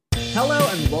Hello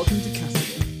and welcome to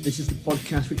Castable. This is the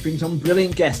podcast which brings on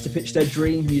brilliant guests to pitch their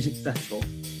dream music festival.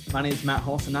 My name is Matt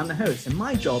Hoss and I'm the host, and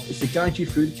my job is to guide you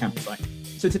through the campsite.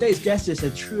 So today's guest is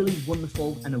a truly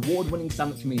wonderful and award-winning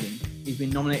stand-up comedian. He's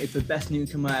been nominated for Best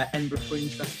Newcomer at Edinburgh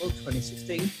Fringe Festival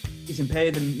 2016. He's been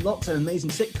paired in lots of amazing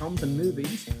sitcoms and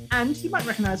movies, and you might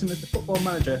recognise him as the football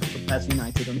manager for Players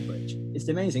United on Fringe. It's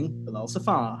the amazing Bilal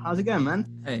Safar. How's it going,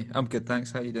 man? Hey, I'm good,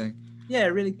 thanks. How are you doing? Yeah,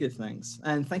 really good, thanks.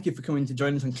 And thank you for coming to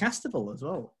join us on Castable as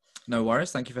well. No worries.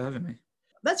 Thank you for having me.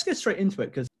 Let's get straight into it,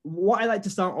 because what I like to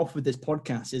start off with this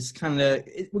podcast is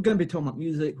we're going to be talking about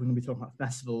music, we're going to be talking about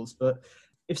festivals, but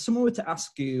if someone were to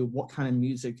ask you what kind of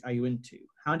music are you into,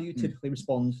 how do you typically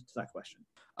respond to that question?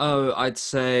 Oh, I'd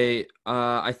say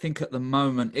I think at the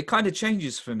moment it kind of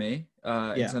changes for me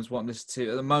in terms of what I'm listening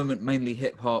to. At the moment, mainly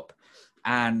hip hop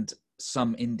and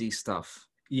some indie stuff.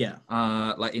 Yeah.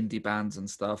 Like indie bands and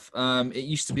stuff. It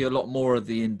used to be a lot more of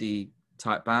the indie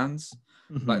type bands,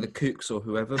 like the Kooks or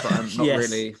whoever, but I'm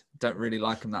not don't really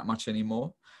like them that much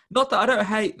anymore. Not that I don't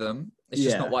hate them. It's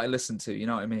just not what I listen to. You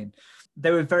know what I mean?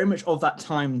 They were very much of that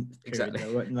time period, exactly.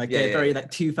 Though, weren't they? Very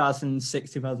like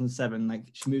 2006, 2007, like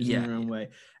she moves in her own way.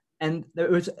 And there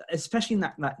was, especially in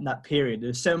that period, there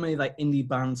were so many like indie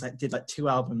bands that did like 2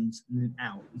 albums and then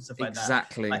out and stuff like that.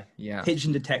 Exactly. Like, yeah.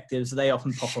 Pigeon Detectives, they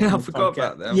often pop up. I forgot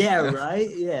about them. Yeah, right.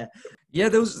 Yeah. Yeah,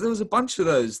 there was a bunch of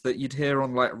those that you'd hear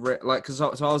on like because I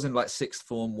was in like sixth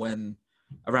form when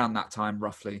around that time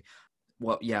roughly.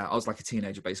 Well, yeah, I was like a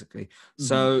teenager basically.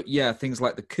 So yeah, things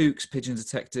like the Kooks, Pigeon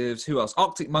Detectives, who else?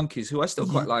 Arctic Monkeys, who I still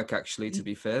quite like actually. To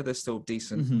be fair, they're still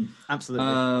decent.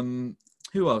 Absolutely.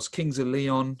 Who else? Kings of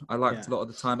Leon, I liked a lot of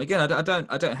the time. Again, I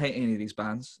don't hate any of these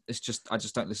bands. It's just I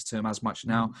just don't listen to them as much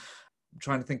now. I'm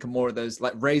trying to think of more of those,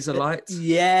 like Razorlight.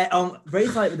 Yeah,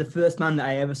 Razorlight was the first band that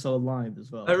I ever saw live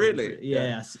as well. Oh, really?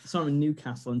 Yeah. Saw him in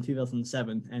Newcastle in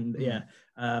 2007, and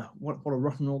what a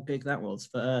rock and roll gig that was.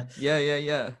 But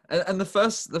yeah. And the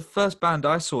first band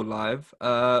I saw live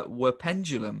were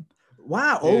Pendulum.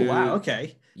 Wow! Oh, wow!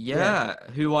 Okay. Yeah,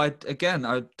 who I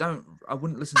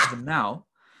wouldn't listen to them now.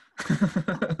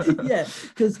 Yeah,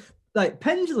 because like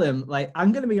Pendulum, like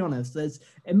I'm gonna be honest,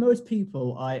 in most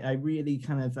people I really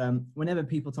kind of whenever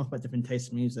people talk about different tastes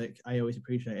of music, I always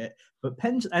appreciate it. But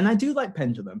and I do like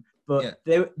Pendulum, but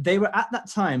they were at that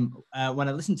time when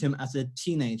I listened to them as a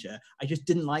teenager, I just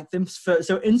didn't like them.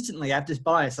 So instantly I have this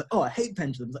bias, like, oh, I hate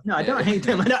Pendulum. Like, no, I don't hate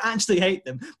them. I don't actually hate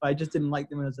them, but I just didn't like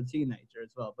them as a teenager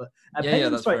as well. But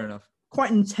that's fair enough.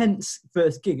 Quite intense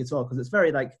first gig as well, because it's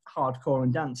very like hardcore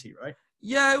and dancey, right?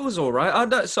 Yeah, it was all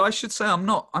right. So I should say I'm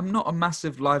not a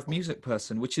massive live music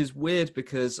person, which is weird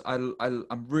because I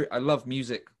love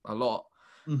music a lot,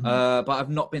 but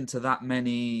I've not been to that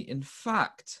many. In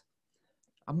fact,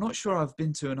 I'm not sure I've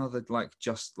been to another like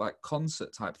just like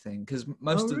concert type thing, because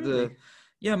most of the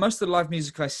live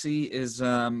music I see is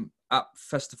at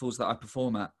festivals that I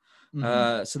perform at.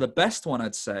 So the best one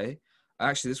I'd say.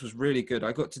 Actually, this was really good.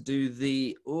 I got to do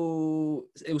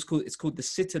it's called the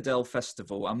Citadel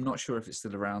Festival. I'm not sure if it's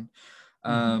still around,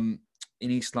 in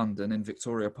East London in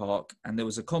Victoria Park. And there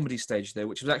was a comedy stage there,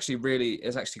 which was actually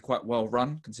quite well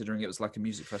run, considering it was like a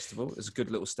music festival. It was a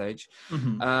good little stage.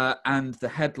 And the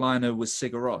headliner was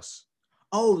Sigur Rós.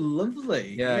 Oh,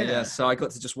 lovely. Yeah. So I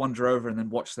got to just wander over and then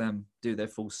watch them do their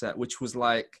full set, which was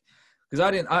like,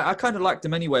 because I kind of liked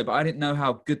them anyway, but I didn't know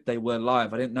how good they were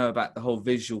live. I didn't know about the whole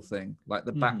visual thing, like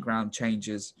the background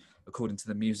changes according to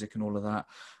the music and all of that.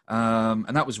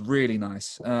 And that was really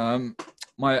nice.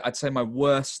 I'd say my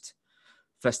worst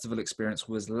festival experience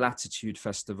was Latitude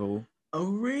Festival. Oh,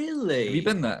 really? Have you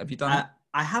been there? Have you done it?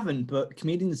 I haven't, but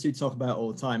comedians do talk about it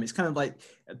all the time. It's kind of like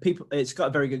it's got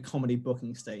a very good comedy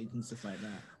booking stage and stuff like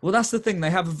that. Well, that's the thing.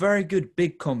 They have a very good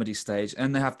big comedy stage,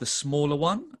 and they have the smaller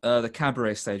one, the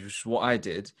cabaret stage, which is what I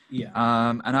did. Yeah.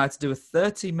 And I had to do a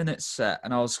 30-minute set,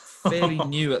 and I was fairly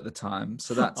new at the time,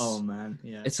 so that's... Oh, man,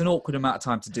 yeah. It's an awkward amount of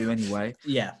time to do anyway.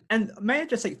 Yeah. And may I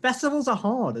just say, festivals are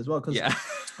hard as well, because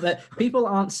people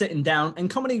aren't sitting down, and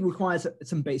comedy requires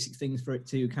some basic things for it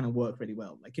to kind of work really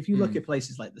well. Like, if you look at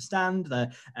places like The Stand,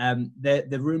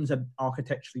 the rooms are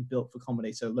architecturally built for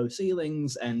comedy, so low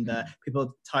ceilings, and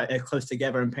people close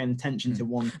together and paying attention to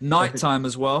one. Nighttime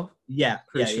as well. Yeah,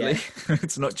 crucially.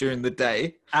 It's not during the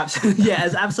day. Absolutely,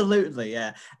 absolutely,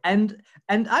 yeah. And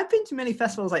I've been to many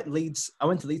festivals like Leeds. I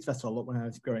went to Leeds Festival a lot when I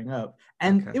was growing up,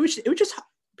 and it was just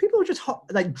people were just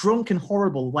like drunk and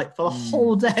horrible, like for the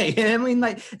whole day. I mean,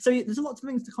 like, so there's a lot of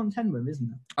things to contend with, isn't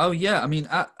there? Oh yeah, I mean,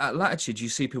 at Latitude, you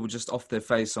see people just off their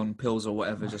face on pills or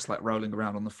whatever, just like rolling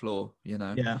around on the floor. You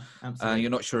know, Yeah, absolutely.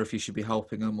 You're not sure if you should be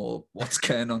helping them or what's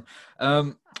going on.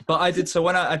 But I did. So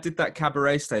when I did that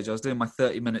cabaret stage, I was doing my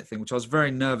 30-minute thing, which I was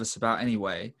very nervous about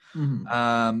anyway.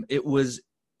 It was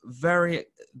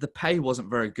the pay wasn't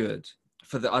very good.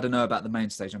 I don't know about the main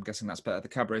stage. I'm guessing that's better. The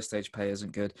cabaret stage pay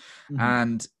isn't good.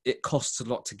 And it costs a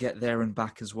lot to get there and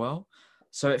back as well.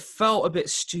 So it felt a bit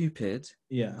stupid,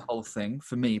 Yeah. the whole thing,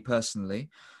 for me personally.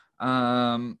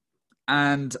 And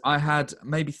I had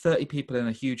maybe 30 people in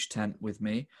a huge tent with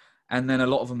me. And then a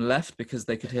lot of them left because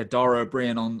they could hear Dara Ó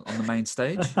Briain on the main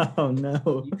stage. Oh,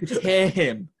 no. You could hear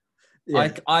him.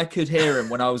 Yeah. I could hear him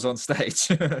when I was on stage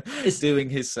doing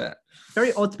his set.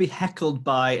 Very odd to be heckled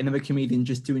by another comedian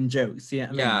just doing jokes.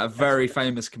 Yeah, a very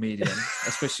famous comedian,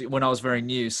 especially when I was very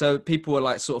new. So people were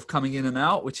like sort of coming in and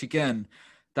out, which again,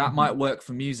 that might work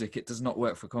for music. It does not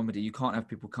work for comedy. You can't have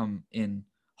people come in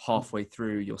halfway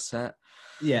through your set.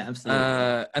 Yeah,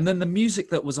 absolutely. And then the music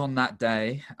that was on that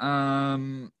day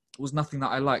was nothing that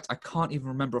I liked. I can't even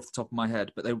remember off the top of my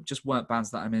head, but they just weren't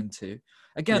bands that I'm into.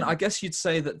 Again, I guess you'd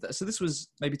say that. So this was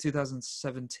maybe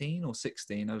 2017 or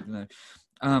 16. I don't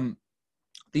know.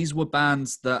 These were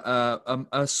bands that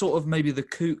are sort of maybe the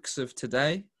Kooks of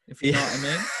today, if you know what I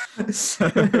mean.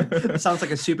 Sounds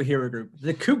like a superhero group.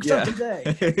 The Kooks of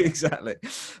today. Exactly.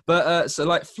 But so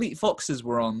like Fleet Foxes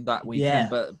were on that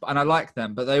weekend, and I liked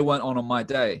them, but they weren't on my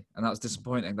day, and that was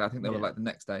disappointing. I think they were like the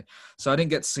next day. So I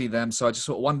didn't get to see them, so I just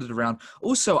sort of wandered around.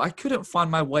 Also, I couldn't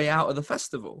find my way out of the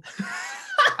festival.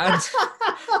 And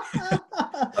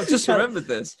I've just remembered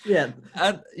this. Yeah.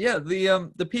 And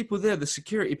the people there, the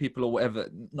security people or whatever,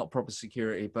 not proper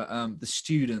security, but the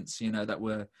students, that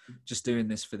were just doing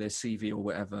this for their CV or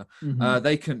whatever,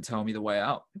 they couldn't tell me the way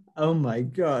out. Oh my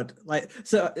God. Like,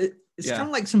 so it's kind of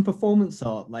like some performance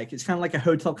art. Like, it's kind of like a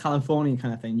Hotel California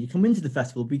kind of thing. You come into the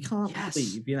festival, but you can't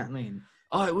leave, you know what I mean?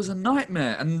 Oh, it was a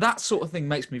nightmare. And that sort of thing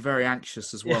makes me very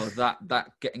anxious as well.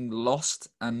 That getting lost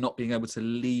and not being able to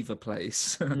leave a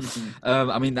place.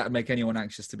 I mean, that would make anyone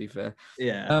anxious, to be fair.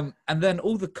 Yeah. And then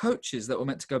all the coaches that were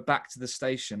meant to go back to the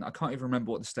station, I can't even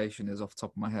remember what the station is off the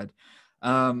top of my head.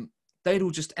 They'd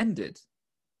all just ended.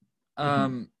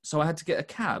 So I had to get a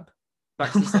cab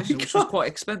back to the station, which was quite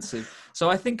expensive. So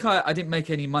I think I didn't make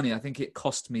any money. I think it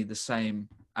cost me the same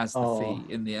as the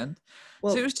fee in the end.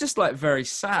 Well, so it was just like very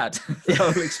sad, the whole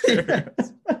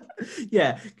experience.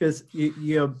 Yeah, because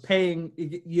you're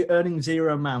earning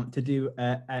zero amount to do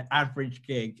an average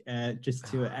gig, just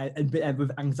to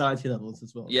with anxiety levels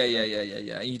as well. Yeah.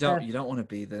 You don't want to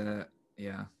be there.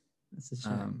 Yeah. That's a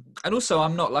shame. And also,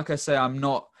 I'm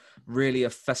not really a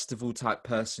festival type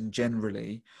person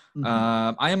generally.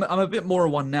 I'm a bit more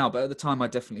of one now, but at the time I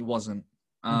definitely wasn't.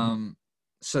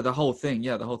 So the whole thing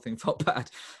felt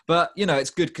bad, but it's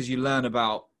good because you learn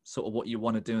about sort of what you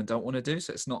want to do and don't want to do.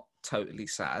 So it's not totally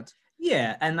sad.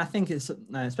 Yeah. And I think it's,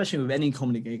 especially with any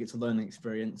comedy gig, it's a learning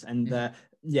experience. And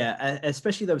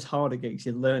especially those harder gigs,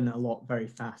 you learn a lot very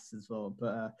fast as well.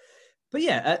 But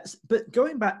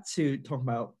going back to talking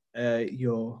about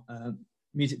your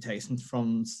music taste and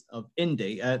fronts of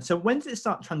indie. So when did it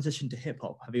start transition to hip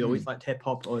hop? Have you always liked hip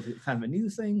hop, or is it kind of a new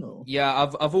thing? Or yeah,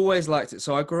 I've always liked it.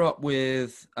 So I grew up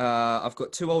with I've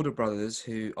got two older brothers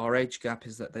who our age gap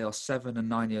is that they are 7 and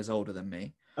 9 years older than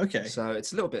me. Okay. So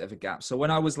it's a little bit of a gap. So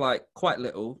when I was like quite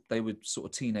little, they were sort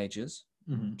of teenagers,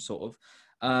 sort of.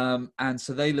 And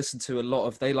so they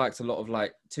liked a lot of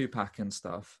like Tupac and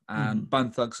stuff, and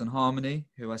Bone Thugs and Harmony,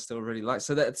 who I still really like.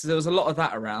 So there was a lot of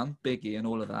that around, Biggie and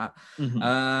all of that.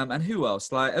 And who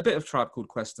else? Like a bit of Tribe Called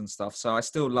Quest and stuff. So I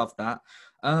still love that.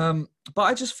 But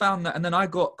I just found that, and then I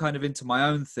got kind of into my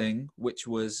own thing, which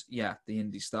was, the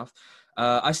indie stuff.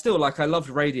 I loved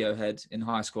Radiohead in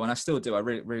high school, and I still do. I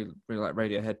really, really, really like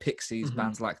Radiohead, Pixies,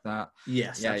 bands like that.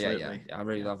 Yes, absolutely. Yeah, I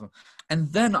really love them. And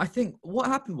then I think what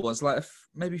happened was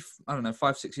maybe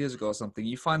 5-6 years ago or something,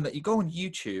 you find that you go on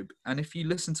YouTube, and if you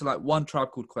listen to like one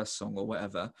Tribe Called Quest song or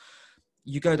whatever,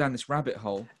 you go down this rabbit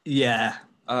hole. Yeah,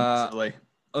 absolutely.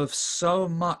 Of so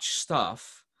much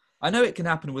stuff. I know it can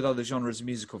happen with other genres of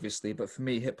music, obviously, but for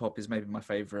me, hip hop is maybe my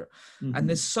favorite. And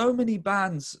there's so many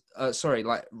bands,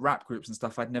 like rap groups and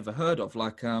stuff I'd never heard of,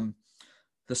 like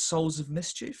the Souls of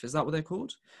Mischief. Is that what they're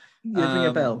called? Yeah, ring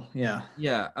a bell. Yeah.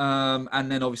 Yeah.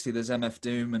 And then obviously there's MF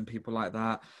Doom and people like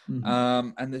that.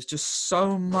 And there's just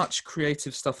so much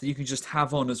creative stuff that you can just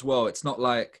have on as well. It's not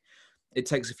like it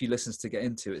takes a few listens to get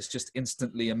into. It's just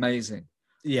instantly amazing.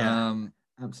 Yeah.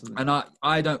 Absolutely. And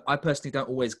I personally don't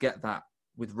always get that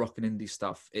with rock and indie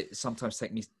stuff. It sometimes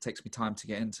takes me time to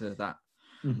get into that.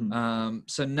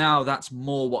 So now that's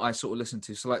more what I sort of listen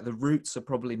to. So like the Roots are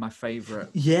probably my favorite.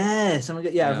 Yes,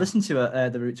 I've listened to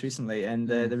the Roots recently, and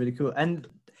they're really cool. And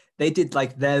they did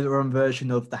like their own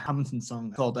version of the Hamilton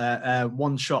song called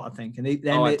 "One Shot," I think, and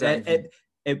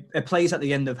it plays at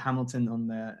the end of Hamilton on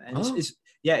there, and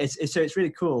it's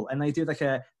really cool. And they do like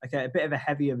a bit of a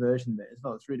heavier version of it as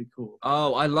well. It's really cool.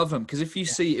 Oh, I love them because if you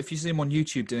see them on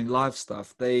YouTube doing live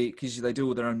stuff, because they do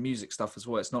all their own music stuff as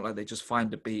well. It's not like they just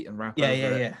find a beat and rap over it.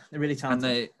 Yeah. They're really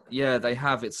talented. And they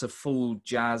have, it's a full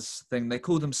jazz thing. They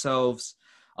call themselves,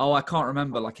 I can't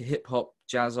remember, like a hip hop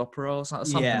jazz opera or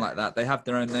something like that. They have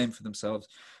their own name for themselves.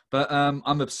 But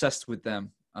I'm obsessed with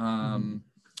them.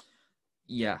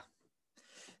 Yeah.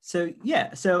 So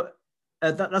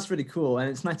that's really cool, and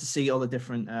it's nice to see all the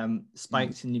different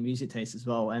spikes in your music taste as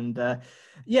well. And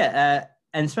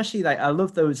and especially like I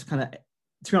love those kind of.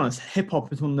 To be honest, hip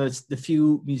hop is one of the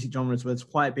few music genres where there's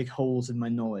quite big holes in my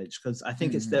knowledge, because I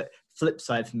think it's the flip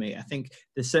side for me. I think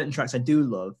there's certain tracks I do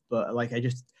love, but like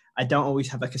I don't always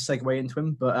have like a segue into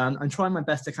them. But I'm trying my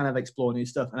best to kind of explore new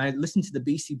stuff. And I listened to the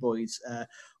Beastie Boys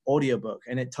audiobook,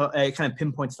 and it kind of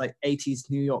pinpoints like 80s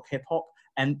New York hip hop.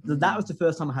 And that was the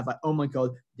first time I had like, oh my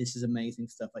God, this is amazing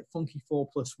stuff. Like Funky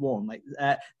 4+1, like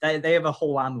they have a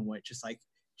whole album which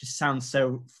just sounds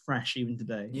so fresh even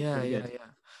today. Yeah.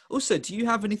 Also, do you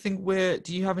have any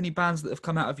bands that have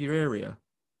come out of your area?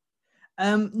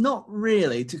 Not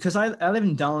really, because I live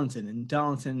in Darlington, and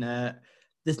Darlington,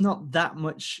 there's not that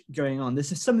much going on.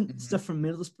 There's some stuff from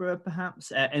Middlesbrough,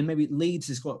 perhaps, and maybe Leeds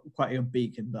has got quite a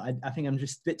beacon, but I think I'm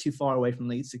just a bit too far away from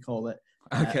Leeds to call it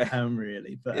home,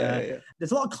 really. But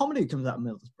there's a lot of comedy that comes out of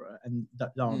Middlesbrough and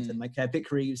Darlington, like Vic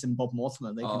Reeves and Bob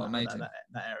Mortimer. They come out of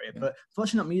that area, but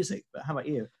unfortunately not music. But how about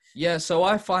you? Yeah, so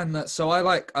I find that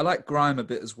I like grime a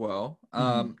bit as well.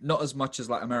 Not as much as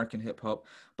like American hip hop,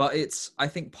 but I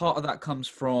think part of that comes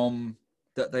from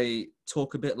that they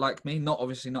talk a bit like me.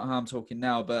 Obviously not how I'm talking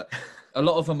now, but a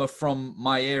lot of them are from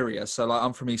my area. So like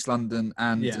I'm from East London,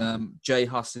 and Jay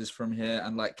Huss is from here,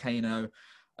 and like Kano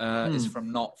is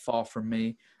from not far from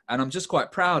me. And I'm just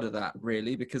quite proud of that,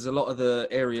 really, because a lot of the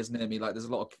areas near me, like there's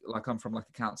a lot of, like I'm from like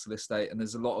a council estate, and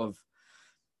there's a lot of,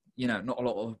 not a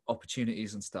lot of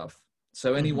opportunities and stuff.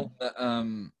 So anyone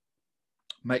that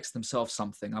makes themselves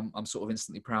something, I'm sort of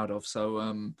instantly proud of.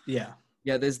 So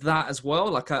yeah, there's that as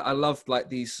well. Like I love like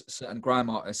these certain grime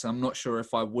artists. I'm not sure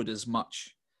if I would as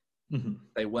much if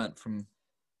they weren't from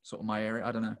sort of my area.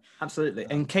 I don't know. Absolutely.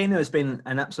 And Kano has been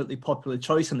an absolutely popular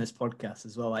choice on this podcast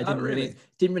as well. I didn't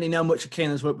really know much of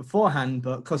Kano's work beforehand,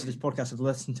 but because of this podcast, I've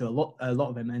listened to a lot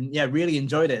of him, and really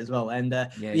enjoyed it as well. And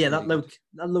that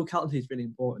locality is really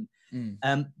important.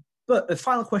 But a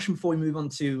final question before we move on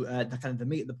to the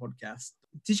meat of the podcast: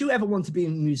 did you ever want to be a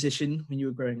musician when you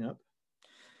were growing up?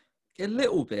 A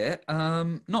little bit,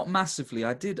 not massively.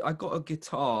 I got a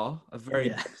guitar, a very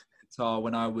basic guitar,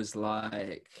 when I was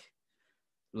like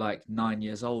 9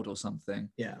 years old or something.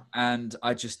 Yeah. And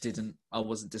I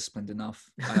wasn't disciplined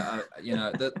enough.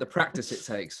 The practice it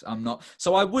takes, I'm not.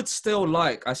 So I would still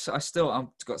I've got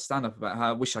to stand up about how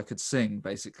I wish I could sing,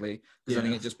 basically, because I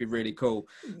think it'd just be really cool.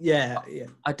 Yeah.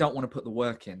 I don't want to put the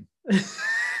work in.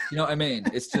 You know what I mean?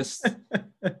 It's just,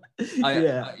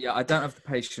 I don't have the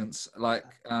patience. Like,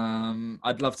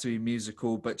 I'd love to be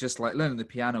musical, but just like learning the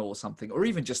piano or something, or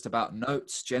even just about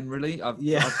notes generally. I've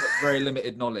got very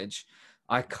limited knowledge.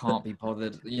 I can't be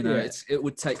bothered. It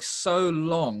would take so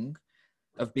long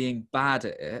of being bad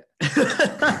at it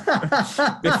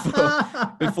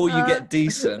before you get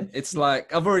decent. It's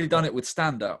like, I've already done it with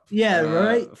stand-up.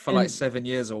 For like 7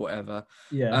 years or whatever.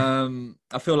 Yeah.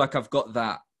 I feel like I've got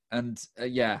that. And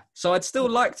so I'd still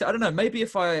like to, I don't know, maybe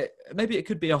it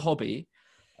could be a hobby.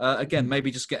 Again,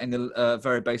 maybe just getting a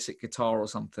very basic guitar or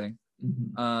something.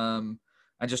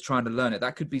 And just trying to learn it.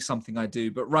 That could be something I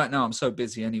do. But right now I'm so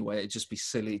busy anyway, it'd just be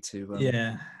silly to,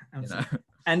 absolutely.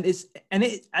 And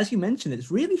it, as you mentioned,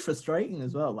 it's really frustrating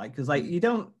as well. Like, cause like you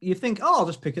think, I'll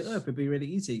just pick it up. It'd be really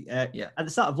easy. At the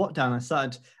start of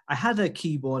lockdown, I had a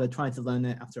keyboard. I tried to learn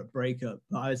it after a breakup,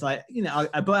 but I was like,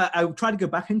 I tried to go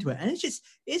back into it, and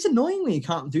it's annoying when you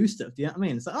can't do stuff. Do you know what I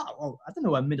mean? It's like, I don't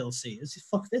know where middle C is.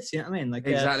 Fuck this. You know what I mean? Like,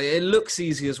 exactly. It looks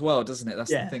easy as well, doesn't it? That's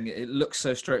the thing. It looks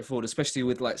so straightforward, especially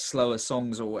with like slower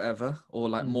songs or whatever, or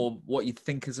like more what you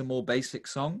think is a more basic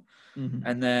song.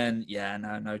 And then,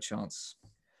 no chance.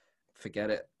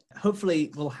 Forget it.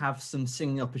 Hopefully we'll have some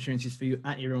singing opportunities for you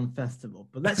at your own festival.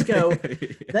 But let's go.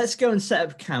 Let's go and set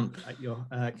up camp at your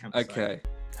campsite. Okay.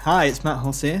 Hi, it's Matt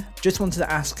Hoss here. Just wanted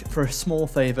to ask for a small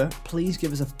favour. Please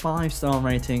give us a 5-star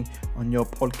rating on your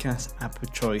podcast app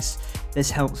of choice.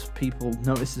 This helps people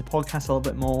notice the podcast a little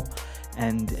bit more,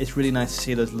 and it's really nice to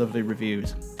see those lovely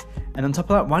reviews. And on top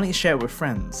of that, why don't you share it with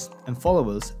friends and follow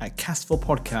us at Castful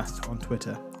Podcast on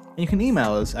Twitter. And you can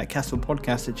email us at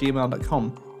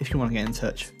castfulpodcast@gmail.com if you want to get in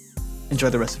touch. Enjoy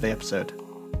the rest of the episode.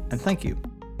 And thank you.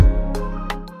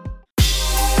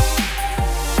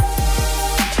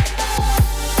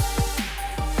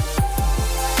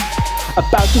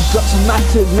 About to drop some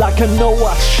acid like I know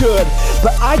I should,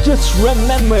 but I just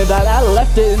remember that I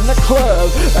left it in the club.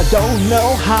 I don't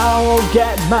know how I'll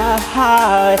get my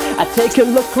high. I take a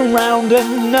look around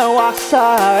and know I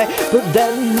sigh, but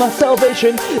then my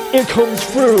salvation, it comes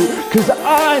through, cause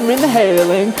I'm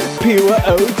inhaling pure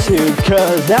O2,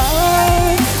 cause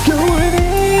I'm going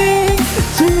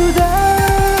into the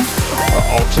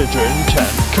oxygen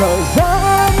tent, cause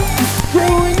I'm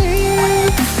going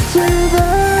into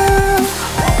the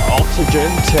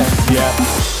oxygen tent, yeah.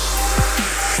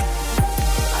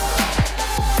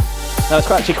 That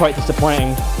was actually quite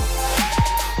disappointing.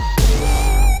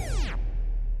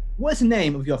 What's the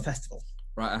name of your festival?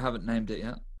 Right, I haven't named it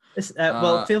yet.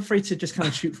 Well, feel free to just kind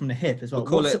of shoot from the hip as well. We'll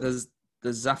call it the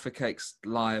Zaffa Cakes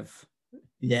Live.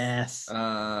 Yes.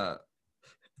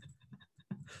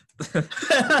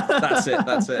 That's it.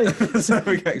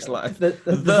 Zaffa Cakes Live.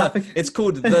 It's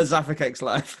called the Zaffa Cakes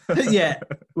Live. Yeah,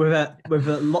 with a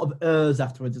lot of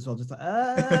afterwards as well. Just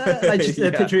like just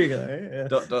a picture you go.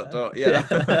 Dot. Yeah.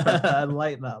 I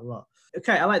like that a lot.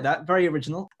 Okay, I like that. Very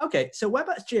original. Okay, so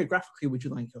whereabouts geographically would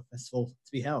you like your festival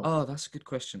to be held? Oh, that's a good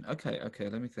question. Okay,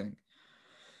 let me think.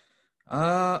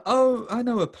 I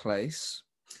know a place.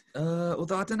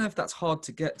 Although I don't know if that's hard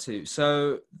to get to.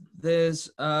 So there's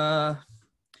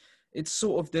it's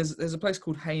sort of there's a place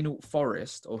called Hainault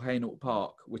Forest or Hainault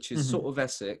Park, which is sort of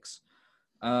Essex,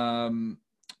 but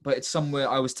it's somewhere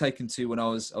I was taken to when I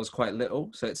was quite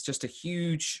little. So it's just a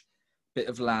huge bit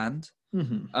of land.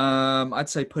 I'd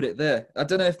say put it there. I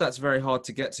don't know if that's very hard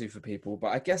to get to for people, but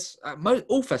I guess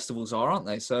all festivals are, aren't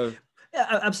they? So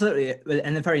yeah, absolutely.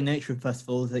 And the very nature of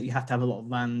festivals that you have to have a lot of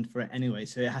land for it anyway,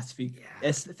 so it has to be.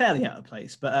 It's fairly out of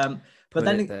place, but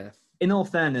then there. In all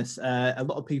fairness, a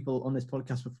lot of people on this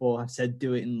podcast before have said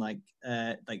do it in like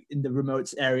in the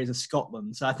remote areas of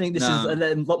Scotland. So I think this is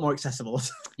a lot more accessible.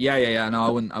 Yeah. No,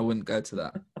 I wouldn't go to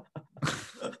that.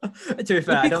 To be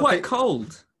fair, it'd be quite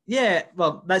cold. Yeah,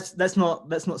 well, let's not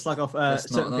slag off certain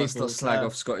people. Let's not slag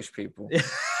off Scottish people.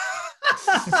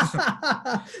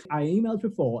 I emailed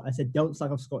before. I said don't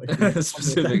slag off Scottish people.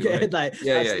 Specifically. That's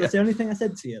the only thing I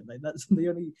said to you. Like that's the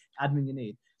only admin you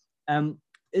need.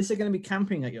 Is there going to be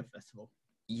camping at your festival?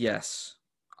 Yes.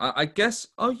 I guess.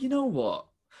 Oh, you know what?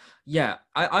 Yeah,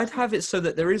 I'd have it so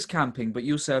that there is camping, but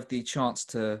you also have the chance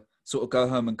to sort of go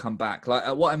home and come back. Like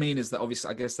what I mean is that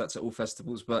obviously I guess that's at all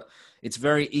festivals, but it's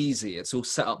very easy. It's all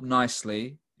set up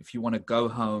nicely if you want to go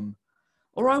home.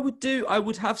 Or I would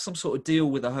have some sort of deal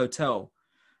with a hotel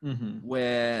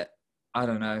where, I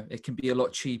don't know, it can be a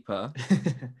lot cheaper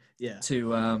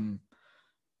to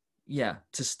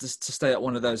stay at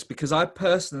one of those, because I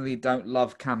personally don't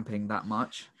love camping that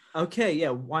much. Okay,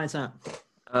 yeah. Why is that?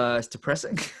 It's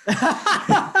depressing.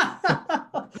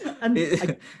 And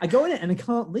I go in it and I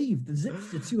can't leave. The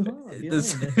zips are too hard.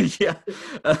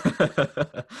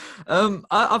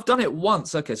 I've done it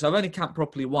once. Okay, so I've only camped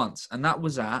properly once, and that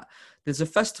was there's a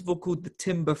festival called the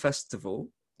Timber Festival.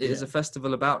 It is a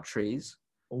festival about trees.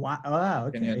 Wow,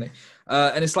 okay.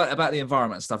 And it's like about the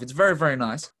environment and stuff. It's very, very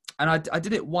nice. And I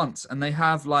did it once, and they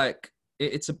have like,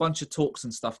 it's a bunch of talks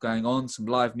and stuff going on, some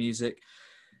live music.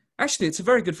 Actually, it's a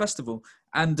very good festival.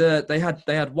 And they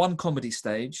had one comedy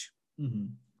stage.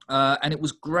 And it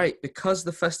was great because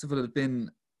the festival had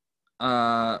been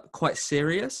quite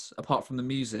serious, apart from the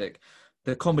music.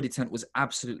 The comedy tent was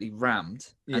absolutely rammed,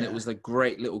 and it was a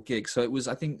great little gig. So it was,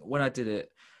 I think, when I did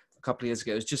it a couple of years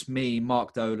ago, it was just me,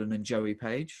 Mark Dolan, and Joey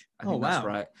Page. I think that's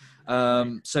right.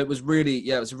 So it was really,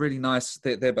 it was really nice.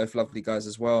 They're both lovely guys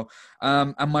as well.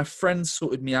 And my friend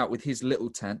sorted me out with his little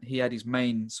tent. He had his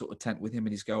main sort of tent with him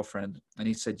and his girlfriend, and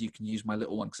he said, "You can use my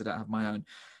little one because I don't have my own."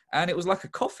 And it was like a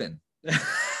coffin.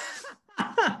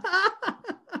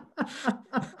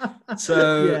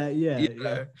 So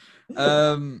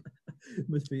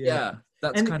must be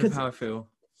that's kind of how I feel.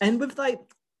 And with like,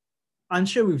 I'm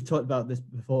sure we've talked about this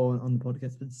before on the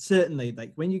podcast, but certainly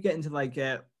like when you get into like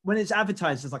when it's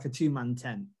advertised as like a 2-man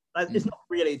tent, it's not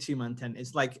really a 2-man tent.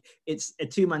 It's like it's a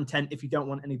 2-man tent if you don't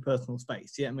want any personal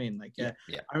space. You know what I mean? Like I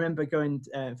remember going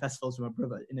to festivals with my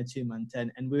brother in a 2-man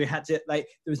tent, and we had to like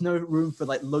there was no room for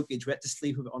like luggage. We had to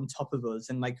sleep with it on top of us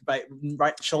and like right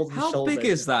shoulder to shoulder. How big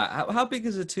is that? How big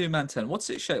is a 2-man tent? What's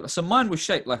it shaped like? So mine was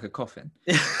shaped like a coffin.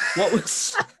 What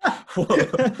was?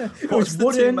 It was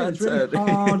wooden. It was really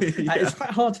hard. It's quite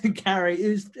hard to carry.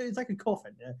 It was like a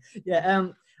coffin.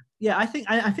 Yeah, I think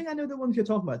I know the ones you're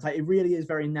talking about. It's like, it really is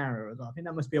very narrow as well. I think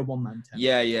that must be a one-man tent.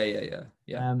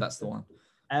 Yeah. That's the one.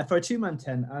 For a two-man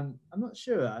tent, I'm not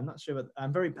sure. But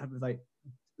I'm very bad with like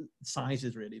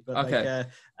sizes really. But Okay.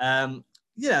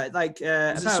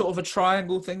 Was it sort of a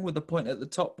triangle thing with the point at the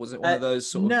top? Was it one of those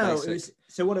sort of basic? No, it was,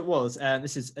 so what it was,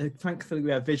 this is, thankfully we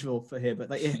have visual for here, but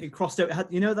like it crossed over, it had,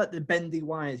 that the bendy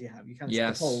wires you kind of see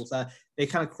the poles, they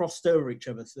kind of crossed over each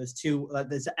other. So there's two,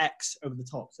 there's an X over the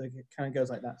top. So it kind of goes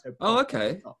like that. So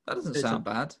okay. That doesn't sound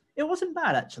bad. It wasn't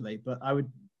bad actually, but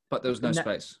But there was no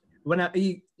space. Not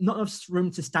enough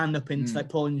room to stand up into like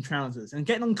pulling your trousers, and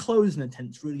getting on clothes in a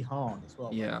tent's really hard as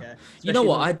well. Yeah, like, you know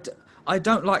what? I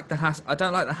don't like the I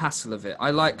don't like the hassle of it.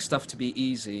 I like stuff to be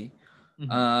easy.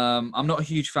 Mm-hmm. I'm not a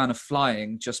huge fan of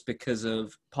flying, just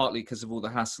partly because of all the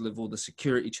hassle of all the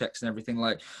security checks and everything.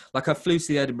 Like I flew to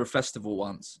the Edinburgh Festival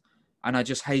once, and I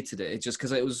just hated it. It just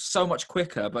because it was so much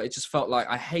quicker, but it just felt like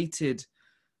I hated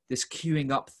this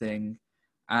queuing up thing.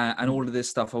 And all of this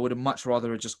stuff, I would have much rather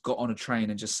have just got on a train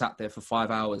and just sat there for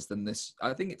 5 hours than this.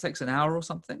 I think it takes an hour or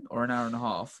something, or an hour and a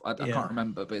half. I can't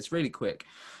remember, but it's really quick.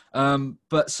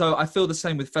 But so I feel the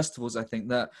same with festivals. I think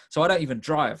so I don't even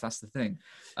drive. That's the thing.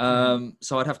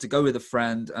 So I'd have to go with a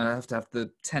friend, and I have to have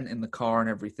the tent in the car and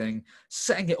everything.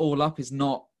 Setting it all up is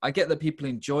not. I get that people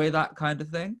enjoy that kind of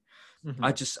thing. Mm-hmm.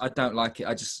 I don't like it.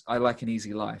 I like an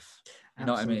easy life. You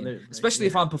know what I mean? Especially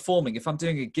if I'm performing. If I'm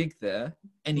doing a gig there,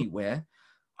 anywhere.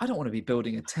 I don't want to be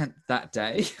building a tent that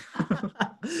day.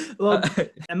 Well,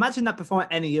 imagine that before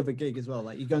any other gig as well.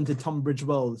 Like you go into Tonbridge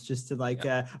Wells just to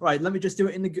right, let me just do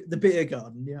it in the beer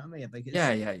garden. You know what I mean? Like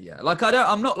yeah. Like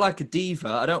I'm not like a diva.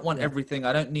 I don't want everything.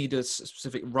 I don't need a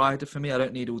specific rider for me. I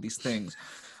don't need all these things.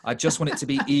 I just want it to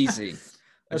be easy.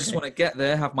 I just want to get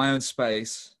there, have my own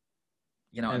space.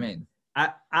 You know what I mean?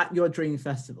 At your dream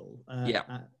festival,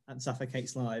 at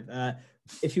Suffocates Live,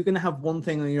 if you're going to have one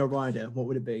thing on your rider, what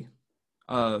would it be?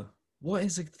 What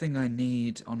is a thing I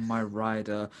need on my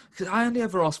rider? Because I only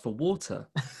ever ask for water.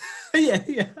 yeah.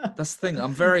 That's the thing.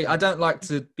 I don't like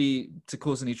to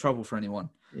cause any trouble for anyone.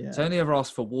 Yeah. So I only ever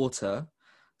ask for water.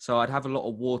 So I'd have a lot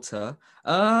of water.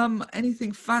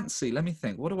 Anything fancy? Let me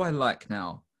think. What do I like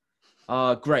now?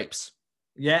 Grapes.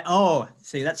 Yeah. Oh,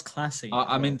 see, that's classy.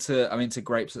 I'm into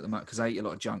grapes at the moment because I eat a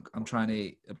lot of junk. I'm trying to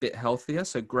eat a bit healthier,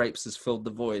 so grapes has filled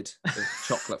the void of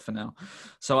chocolate for now.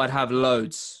 So I'd have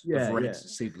loads of red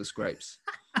seedless grapes.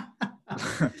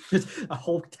 Just a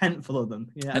whole tent full of them.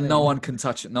 Yeah, and no one can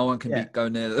touch it. No one can go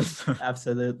near them.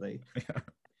 Absolutely. Yeah.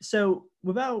 So,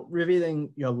 without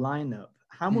revealing your lineup,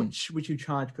 how much would you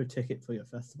charge per ticket for your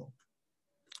festival?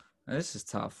 Now, this is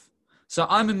tough. So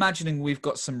I'm imagining we've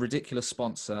got some ridiculous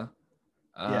sponsor.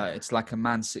 It's like a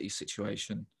Man City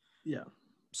situation. Yeah.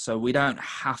 So we don't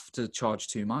have to charge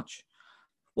too much.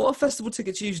 What are festival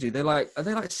tickets usually? Are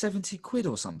they like 70 quid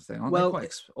or something? Aren't they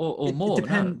quite or more?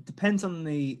 It depends on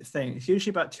the thing. It's usually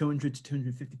about 200 to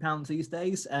 250 pounds these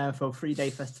days for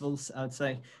 3-day festivals, I would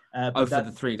say. For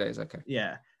the 3 days, okay.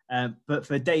 Yeah. But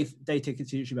for day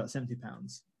tickets, usually about 70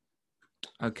 pounds.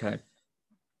 Okay.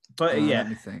 But let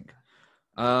me think.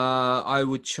 I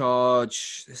would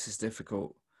charge. This is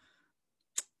difficult.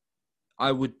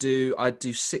 I'd do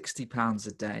 £60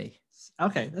 a day.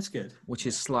 Okay, that's good. Which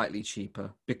is slightly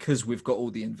cheaper because we've got all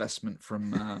the investment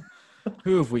from.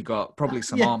 Who have we got? Probably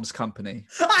some arms company.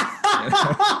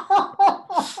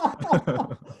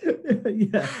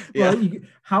 Yeah. Well,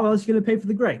 how else are you going to pay for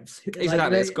the grapes?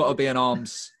 Exactly. It's got to be an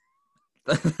arms.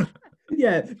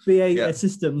 Yeah, BA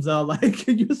Systems are like.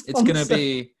 It's going to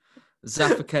be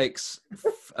Zaffa Cakes.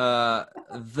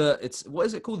 What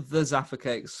is it called? The Zaffa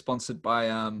Cakes, sponsored by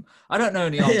I don't know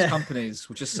any arms companies.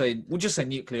 We'll just say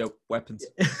nuclear weapons.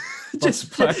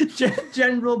 Just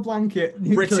general blanket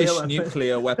British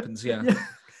nuclear weapons.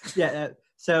 Yeah.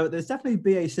 So there's definitely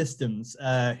BA Systems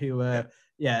who are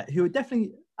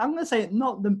definitely. I'm going to say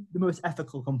not the most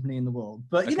ethical company in the world,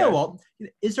 but you know what?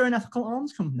 Is there an ethical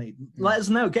arms company? Let us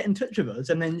know. Get in touch with us,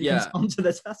 and then you can sponsor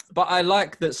this festival. But I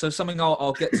like that. So something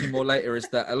I'll get to more later is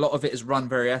that a lot of it is run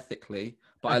very ethically.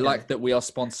 But I like that we are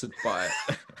sponsored by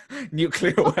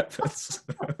nuclear weapons.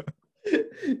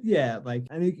 Yeah,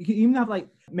 and you can even have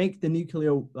make the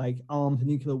nuclear arms, the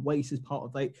nuclear waste as part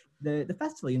of the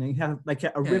festival. You have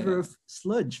a river of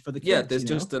sludge for the kids. Yeah, there's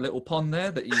just a little pond there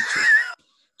that you.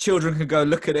 Children can go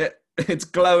look at it. It's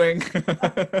glowing.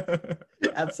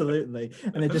 Absolutely.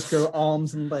 And they just grow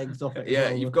arms and legs off it.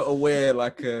 Yeah, you've got to wear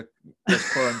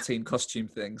those quarantine costume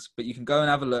things, but you can go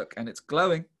and have a look and it's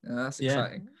glowing. That's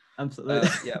exciting. Absolutely.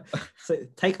 So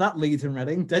take that, Leeds and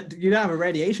Reading. You don't have a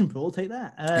radiation pool, take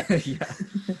that.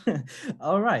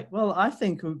 All right. Well, I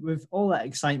think with all that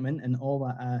excitement and all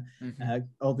that,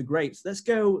 all the grapes, let's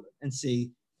go and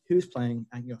see who's playing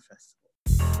at your festival.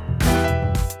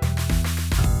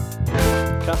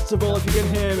 Castable, if you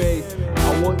can hear me,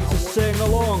 I want you to sing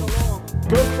along.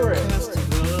 Go for it.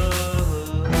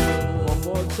 One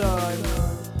more time.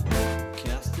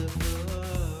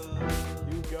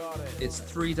 You got it. It's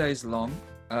 3 days long.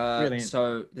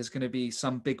 So there's going to be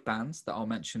some big bands that I'll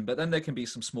mention, but then there can be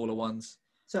some smaller ones.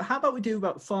 So how about we do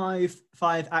about five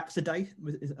acts a day,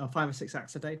 5 or 6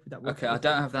 acts a day? Would that work? Okay, I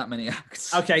don't have that many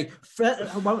acts. Okay,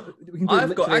 we can do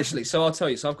I've got actually. So I'll tell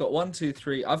you. So I've got 1, 2,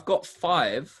 3. I've got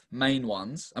 5 main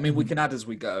ones. I mean, we can add as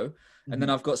we go, and then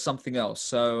I've got something else.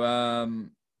 So,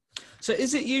 so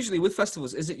is it usually with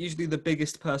festivals? Is it usually the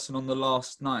biggest person on the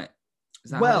last night?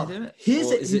 Is that how they do it?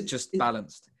 Or is it just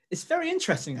balanced? It's very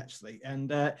interesting, actually.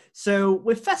 And so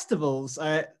with festivals,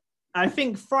 I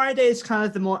think Friday is kind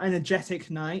of the more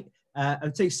energetic night.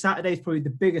 I'd say Saturday is probably the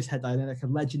biggest headliner, like a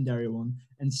legendary one.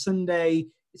 And Sunday,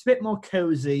 it's a bit more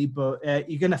cozy, but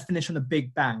you're going to finish on a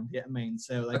big bang. You know what I mean?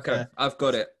 So, like, okay, I've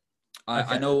got it.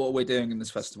 I know what we're doing in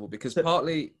this festival because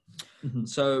partly.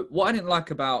 So what I didn't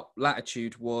like about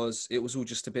Latitude was it was all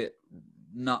just a bit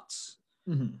nuts.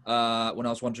 When I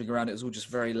was wandering around, it was all just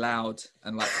very loud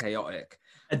and like chaotic.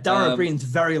 Dara Green's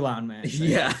very loud, man. So,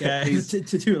 yeah, he's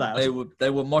too loud. They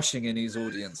were moshing in his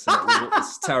audience. And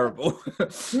it's terrible.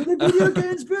 The video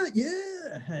games, bro.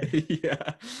 Yeah.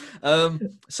 Yeah.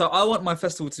 So I want my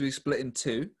festival to be split in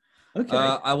 2. Okay.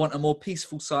 I want a more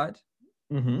peaceful side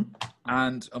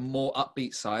and a more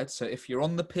upbeat side. So if you're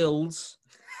on the pills,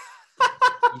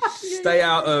 you stay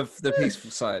out of the peaceful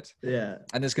side. Yeah.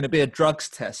 And there's going to be a drugs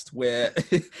test where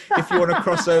if you want to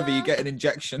cross over, you get an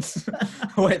injection.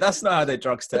 Wait, that's not how they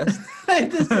drugs test.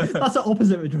 That's the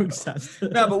opposite of a drugs test.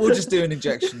 No, but we'll just do an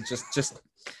injection just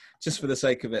for the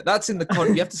sake of it. That's in the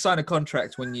you have to sign a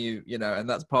contract when you know, and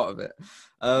that's part of it.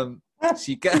 So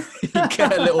you get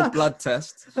a little blood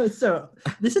test. So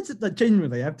this is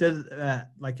genuinely, I've done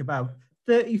like about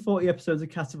 30, 40 episodes of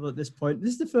Castable at this point.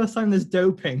 This is the first time there's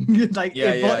doping, like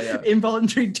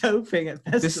involuntary doping at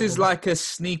festivals. This is like a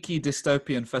sneaky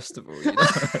dystopian festival, you know?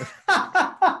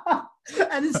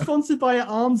 And it's sponsored by an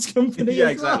arms company. Yeah,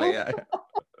 exactly. Yeah.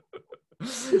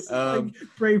 It's like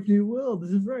Brave New World.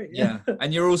 This is great. Yeah,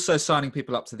 and you're also signing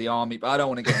people up to the army, but I don't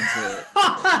want to get into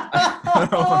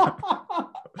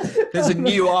it. There's a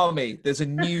new army. There's a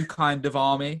new kind of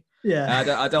army.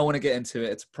 Yeah, I don't want to get into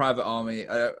it. It's a private army.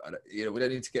 We don't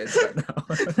need to get into it now.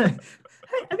 Hey,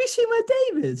 have you seen my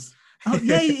Davis? Oh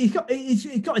yeah, he got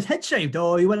his head shaved,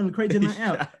 or he went on a crazy night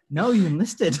out. No, he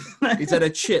enlisted. He's had a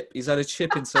chip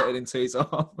inserted into his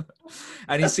arm,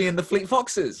 and he's seeing the Fleet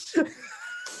Foxes.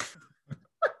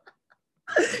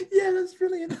 Yeah, that's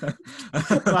brilliant.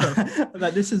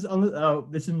 Like, this is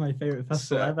my favorite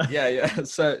festival ever. Yeah.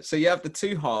 So you have the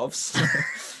 2 halves.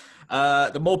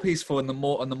 The more peaceful and the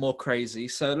more crazy.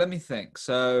 So let me think.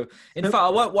 So in fact, I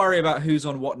won't worry about who's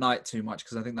on what night too much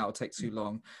because I think that will take too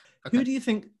long. Okay. Who do you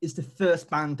think is the first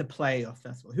band to play our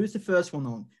festival? Who's the first one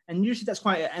on? And usually that's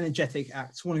quite an energetic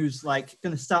act. Someone who's like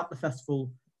going to start the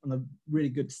festival on a really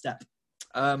good step.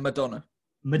 Madonna.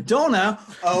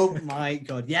 Oh my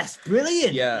God. Yes.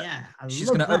 Brilliant. Yeah. She's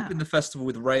going to open the festival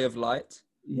with Ray of Light.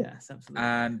 Yes, absolutely.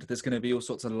 And there's going to be all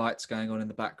sorts of lights going on in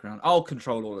the background. I'll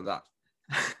control all of that.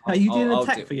 Are you doing the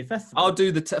tech for your festival? I'll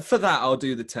do the tech. For that, I'll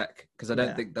do the tech because I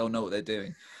don't think they'll know what they're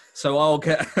doing. So I'll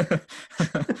get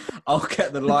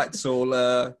the lights all,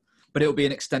 but it'll be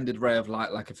an extended Ray of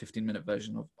Light, like a 15-minute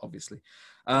version of, obviously.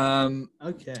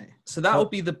 Okay. So that will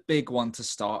be the big one to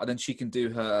start, and then she can do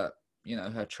her,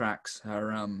 her tracks,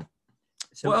 her.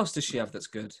 So what else does she have that's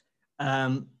good?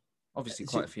 Obviously,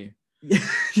 quite a few.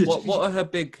 What are her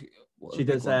big? She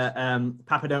does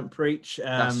Papa Don't Preach.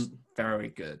 That's very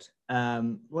good. Like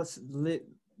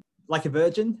a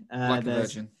Virgin? Like a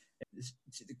Virgin.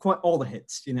 Quite all the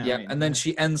hits, you know. Yeah, what I mean? And then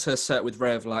she ends her set with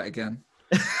Ray of Light again.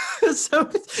 so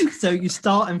you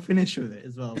start and finish with it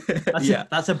as well.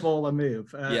 That's a baller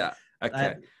move. Yeah.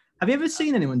 Okay. Have you ever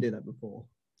seen anyone do that before?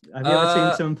 Have you ever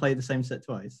seen someone play the same set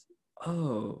twice?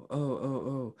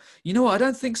 Oh. You know what? I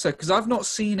don't think so because I've not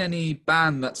seen any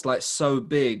band that's like so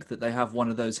big that they have one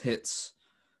of those hits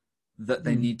that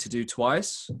they need to do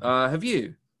twice. Have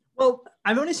you? Well,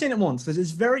 I've only seen it once because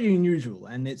it's very unusual,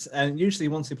 and it's usually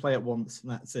once you play it once, and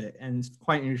that's it. And it's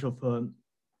quite unusual for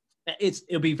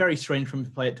it'll be very strange for them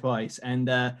to play it twice.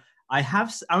 And I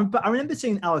remember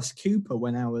seeing Alice Cooper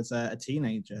when I was a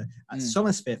teenager at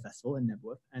Somersphere Festival in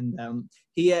Nebworth, and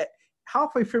he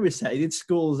halfway through his set he did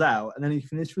Schools Out, and then he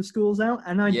finished with Schools Out,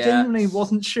 and I genuinely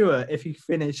wasn't sure if he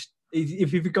finished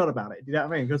if he forgot about it. Do you know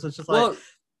what I mean? Because it's just like,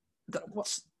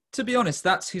 to be honest,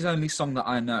 that's his only song that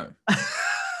I know.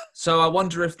 So I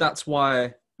wonder if that's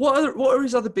why What are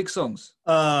his other big songs?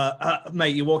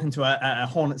 Mate, you walk into a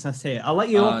hornet's nest here. I'll let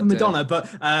you off with Madonna, but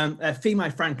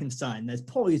Female Frankenstein. There's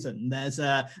Poison. There's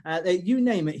you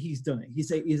name it, he's done it.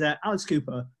 He's Alice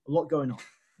Cooper. A lot going on.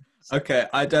 Okay,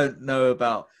 I don't know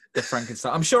about the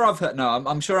Frankenstein. I'm sure I've heard. No,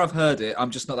 I'm sure I've heard it. I'm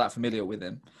just not that familiar with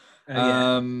him.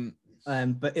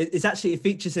 But it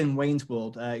features in Wayne's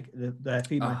World, the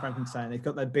Female Frankenstein. They've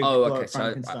got that big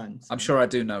Frankenstein. I'm sure I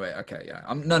do know it. Okay, yeah.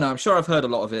 I'm sure I've heard a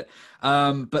lot of it.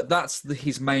 But that's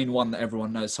his main one that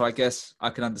everyone knows. So I guess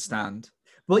I can understand.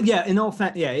 Well, yeah, in all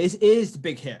fact, yeah, it is the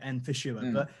big hit, and for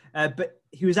sure. But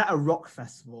he was at a rock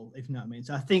festival, if you know what I mean.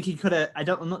 So I think he could have.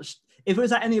 I'm not. If it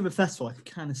was at any other festival, I could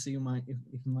kind of see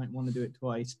if he might want to do it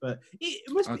twice. But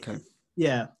it must be.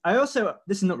 Yeah, I also.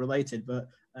 This is not related, but.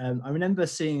 I remember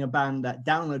seeing a band at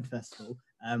Download Festival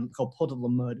called Puddle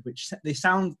of Mud, which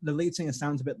the lead singer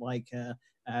sounds a bit like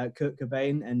Kurt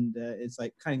Cobain, and it's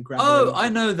like kind of gravelly. Oh, I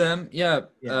know them. Yeah.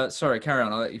 Sorry, carry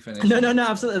on. I'll let you finish. No,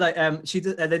 absolutely. Like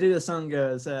they do the song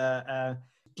goes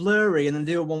blurry, and then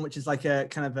they do one which is like a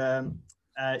kind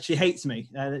of She Hates Me.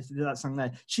 Let's do that song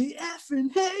there. She effing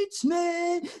hates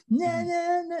me, nah,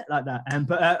 nah, nah, like that.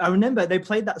 But I remember they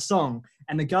played that song,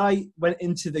 and the guy went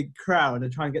into the crowd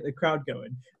and try and get the crowd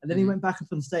going, and then he went back up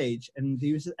on stage, and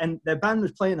the band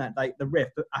was playing that like the riff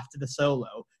after the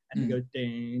solo, and he goes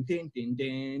ding ding ding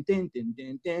ding ding ding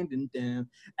ding ding ding ding,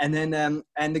 and then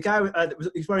and the guy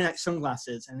he's wearing like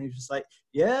sunglasses, and he was just like,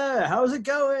 yeah, how's it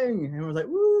going? And I was like,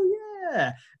 woo,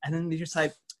 yeah, and then he's just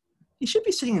like. He should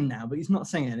be singing now, but he's not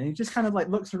singing. And he just kind of like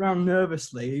looks around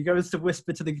nervously. He goes to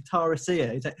whisper to the guitarist's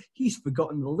ear. He's like, he's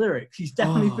forgotten the lyrics. He's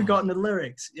definitely forgotten the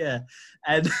lyrics. Yeah.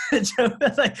 And so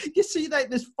like, you see like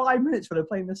there's 5 minutes where they're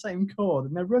playing the same chord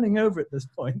and they're running over at this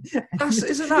point.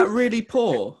 Isn't that really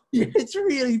poor? Yeah, it's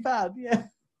really bad. Yeah.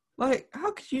 Like,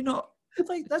 how could you not?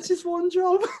 Like, that's his one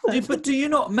job. But do you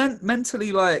not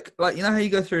mentally like you know how you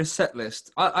go through a set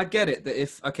list? I get it that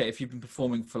if you've been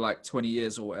performing for like 20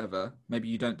 years or whatever, maybe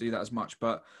you don't do that as much,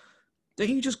 but don't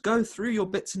you just go through your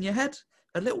bits in your head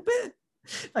a little bit?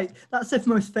 Like, that's their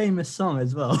most famous song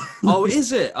as well. Oh,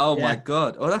 is it? Oh yeah. My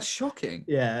God. Oh, that's shocking.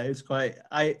 Yeah, it's quite,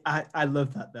 I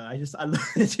love that though. I love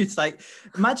it. It's like,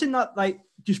 imagine that, like,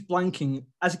 just blanking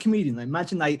as a comedian. Like,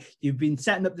 imagine like you've been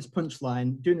setting up this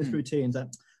punchline, doing this routine, like,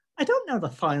 I don't know the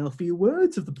final few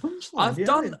words of the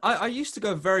punchline. I used to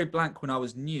go very blank when I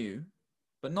was new,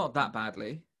 but not that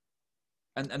badly.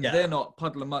 And they're not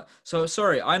Puddle of Mud. So,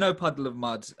 sorry, I know Puddle of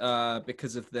Mud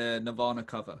because of their Nirvana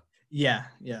cover. Yeah.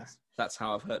 That's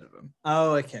how I've heard of them.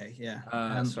 Oh, okay,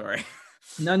 yeah. Sorry.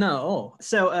 No. Oh,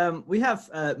 so we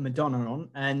have Madonna on.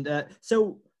 And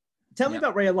so tell me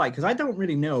about Ray of Light, because I don't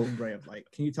really know Ray of Light.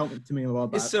 Can you tell me a lot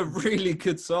about it? It's a really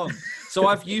good song. So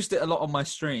I've used it a lot on my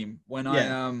stream when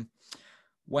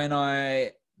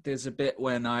there's a bit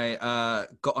when I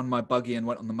got on my buggy and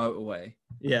went on the motorway.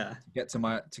 Yeah.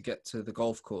 To get to the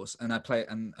golf course, and I play it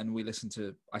and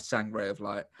I sang Ray of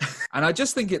Light. And I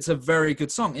just think it's a very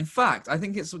good song. In fact, I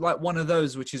think it's like one of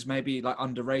those which is maybe like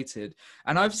underrated.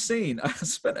 And I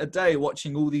spent a day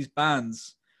watching all these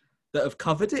bands that have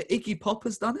covered it. Iggy Pop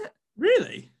has done it.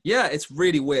 Really? Yeah, it's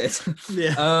really weird.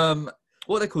 Yeah.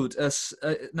 What are they called?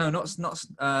 No, not.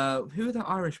 Who are that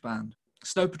Irish band?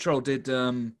 Snow Patrol did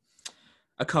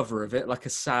a cover of it, like a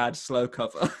sad, slow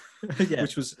cover, yeah.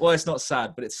 Which was it's not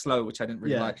sad, but it's slow, which I didn't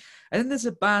really like. And then there's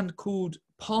a band called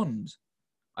Pond,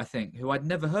 I think, who I'd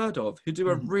never heard of, who do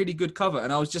a really good cover,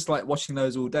 and I was just like watching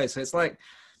those all day. So it's like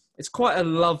it's quite a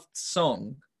loved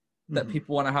song that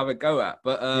people want to have a go at.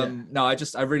 But no,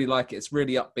 I really like it. It's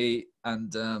really upbeat,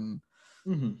 and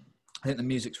I think the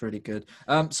music's really good.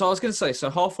 So I was going to say, so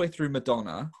halfway through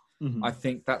Madonna, I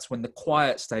think that's when the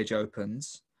quiet stage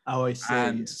opens. Oh, I see.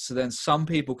 And so then some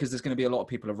people, because there's going to be a lot of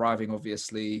people arriving,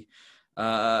 obviously,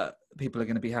 people are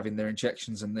going to be having their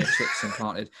injections and their chips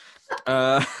implanted.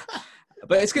 But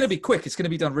it's going to be quick. It's going to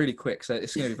be done really quick. So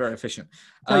it's going to be very efficient.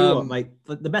 Tell you what, mate,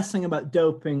 the best thing about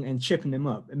doping and chipping them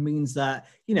up, it means that,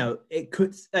 it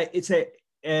could,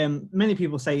 many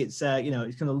people say it's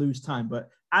going to lose time, but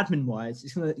admin wise,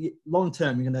 it's going to, long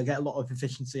term, you're going to get a lot of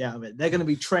efficiency out of it. They're going to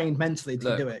be trained mentally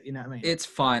to do it. You know what I mean? It's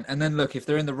fine. And then look, if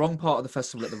they're in the wrong part of the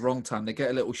festival at the wrong time, they get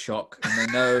a little shock and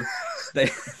they know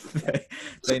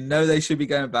they know they should be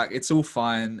going back. It's all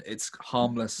fine. It's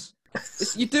harmless.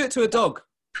 You do it to a dog.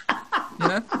 You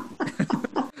know,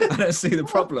 I don't see the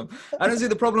problem. I don't see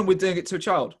the problem with doing it to a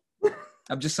child.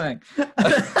 I'm just saying.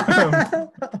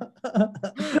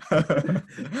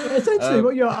 Essentially,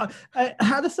 what you're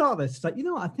how to start this? It's like,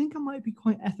 I think I might be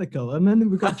quite ethical, and then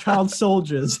we've got child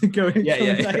soldiers going.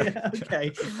 Yeah.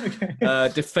 Okay.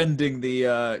 Defending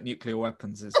the nuclear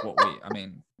weapons is what I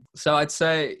mean. So I'd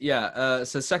say,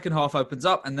 so second half opens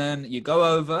up and then you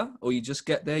go over or you just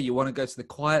get there. You want to go to the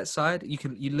quiet side.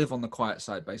 You live on the quiet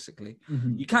side, basically.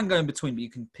 Mm-hmm. You can go in between, but you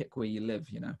can pick where you live,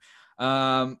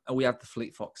 And we have the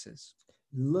Fleet Foxes.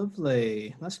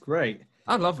 Lovely. That's great.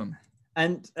 I love them.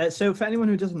 And so for anyone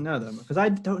who doesn't know them, because I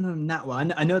don't know them that well,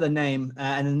 I know their name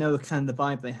and I know kind of the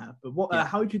vibe they have, but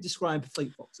how would you describe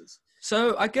Fleet Foxes?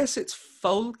 So I guess it's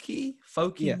folky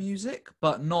music,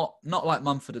 but not like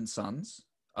Mumford and Sons.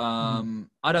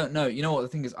 I don't know. You know what the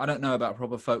thing is? I don't know about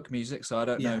proper folk music, so I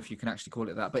don't know if you can actually call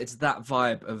it that. But it's that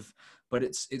vibe but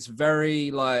it's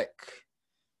very like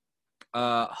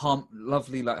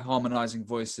lovely, like harmonizing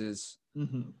voices,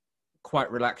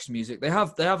 quite relaxed music. They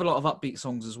have a lot of upbeat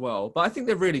songs as well, but I think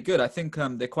they're really good. I think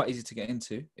they're quite easy to get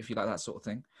into if you like that sort of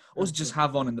thing. Also, just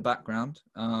have on in the background.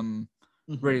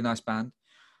 Really nice band.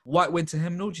 White Winter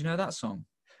Hymnal. Do you know that song?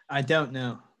 I don't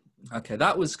know. Okay,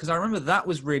 that was because I remember that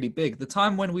was really big. The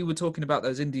time when we were talking about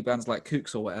those indie bands like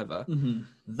Kooks or whatever,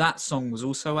 that song was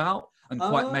also out and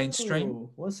quite mainstream.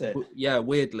 Was it? Yeah,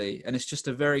 weirdly. And it's just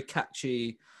a very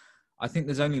catchy, I think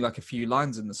there's only like a few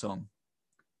lines in the song.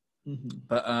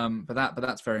 But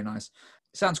that's very nice.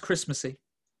 It sounds Christmassy.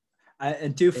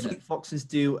 And do Fleet Foxes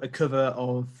do a cover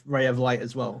of Ray of Light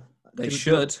as well? They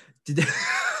should.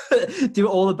 Do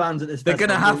all the bands at this They're going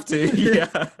to have to,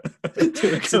 yeah.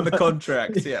 It's in the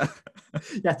contract, yeah.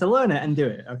 You have to learn it and do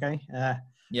it, okay?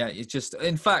 Yeah, it's just,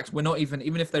 in fact, we're not even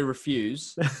if they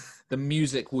refuse, the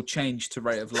music will change to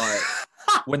Ray of Light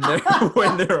when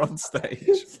they're on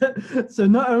stage. So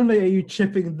not only are you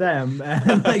chipping them,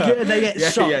 they get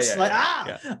shots,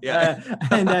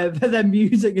 and their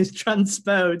music is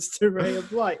transposed to Ray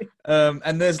of Light.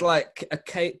 And there's like a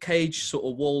cage sort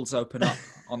of walls open up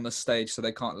on the stage so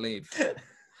they can't leave.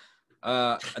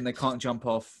 And they can't jump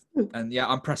off. And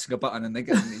I'm pressing a button and they're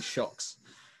getting these shocks.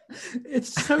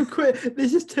 It's so quick.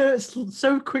 This is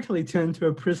so quickly turned to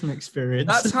a prison experience.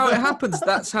 That's how it happens.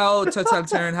 That's how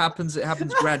totalitarian happens. It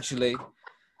happens gradually.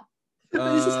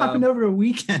 This has happened over a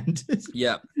weekend.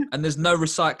 Yeah. And there's no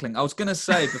recycling. I was going to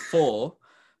say before.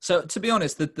 So to be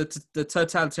honest, the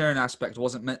totalitarian aspect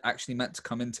wasn't actually meant to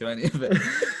come into any of it.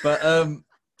 But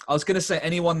I was going to say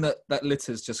anyone that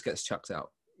litters just gets chucked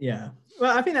out. Yeah.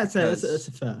 Well, I think that's fair. That's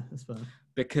fair.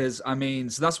 Because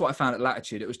so that's what I found at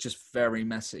Latitude. It was just very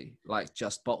messy, like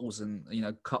just bottles and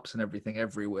cups and everything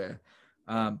everywhere,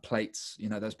 plates,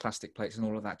 those plastic plates and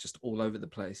all of that, just all over the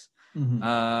place.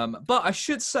 But I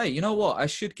should say, you know what? I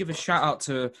should give a shout out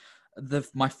to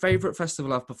my favorite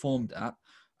festival I've performed at.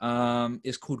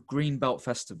 Is called Greenbelt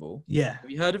Festival. Yeah,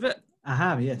 have you heard of it? I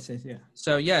have. Yes. Yeah.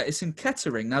 So it's in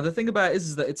Kettering. Now the thing about it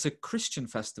is that it's a Christian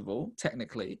festival,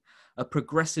 technically. A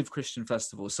progressive Christian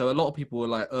festival. So a lot of people were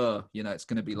like, it's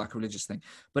going to be like a religious thing,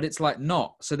 but it's like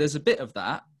not. So there's a bit of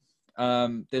that.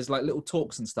 There's like little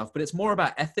talks and stuff, but it's more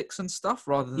about ethics and stuff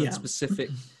rather than specific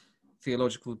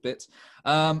theological bits.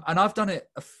 And I've done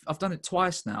it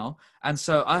twice now. And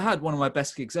so I had one of my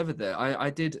best gigs ever there. I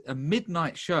did a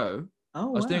midnight show. I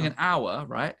was doing an hour,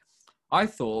 right? I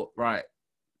thought, right,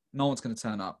 no one's going to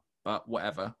turn up, but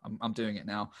whatever. I'm doing it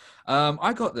now.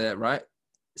 I got there, right?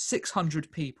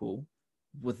 600 people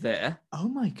were there. Oh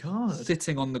my God.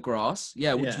 Sitting on the grass.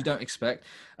 Yeah, which you don't expect.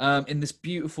 In this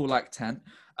beautiful tent.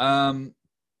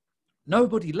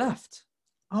 Nobody left.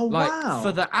 Oh, wow.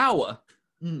 For the hour.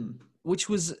 Which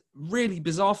was really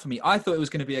bizarre for me. I thought it was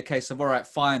going to be a case of, all right,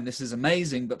 fine, this is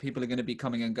amazing, but people are going to be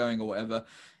coming and going or whatever.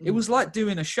 It was like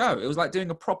doing a show. It was like doing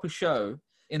a proper show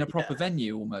in a proper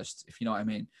venue almost, if you know what I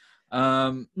mean.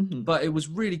 But it was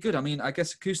really good. I mean, I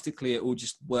guess acoustically it all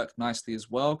just worked nicely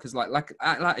as well, because like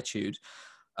at Latitude,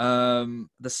 the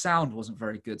sound wasn't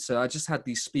very good. So I just had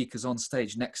these speakers on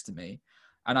stage next to me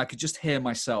and I could just hear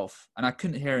myself and I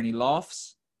couldn't hear any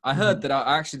laughs. I heard that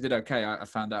I actually did okay. I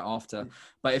found out after,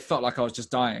 but it felt like I was just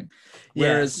dying.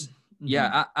 Whereas,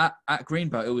 at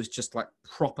Greenbelt, it was just like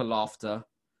proper laughter.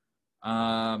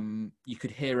 You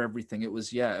could hear everything. It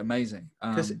was, amazing.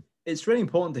 Because it's really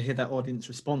important to hear that audience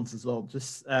response as well.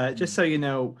 Just so you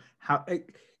know how,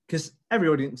 because every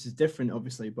audience is different,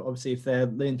 obviously. But obviously, if they're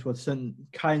leaning towards certain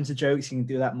kinds of jokes, you can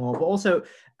do that more. But also,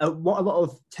 what a lot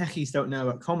of techies don't know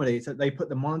about comedy is that they put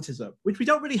the monitors up, which we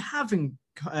don't really have in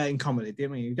comedy. Do you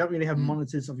mean you don't really have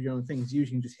monitors of your own things?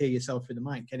 Usually, you can just hear yourself through the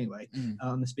mic anyway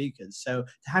on the speakers. So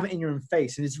to have it in your own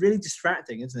face, and it's really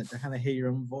distracting, isn't it, to kind of hear your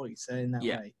own voice in that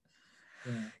way.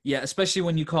 Yeah, especially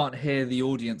when you can't hear the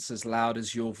audience as loud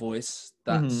as your voice.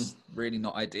 That's really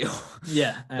not ideal.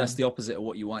 That's the opposite of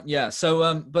what you want. Yeah.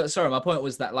 So, but sorry, my point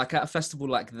was that like at a festival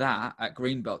like that at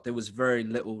Greenbelt, there was very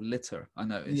little litter. I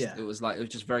noticed. It was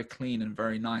just very clean and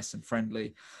very nice and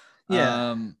friendly.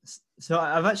 Yeah. So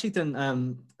I've actually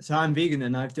done. So I'm vegan,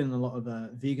 and I've done a lot of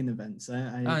vegan events.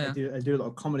 I do a lot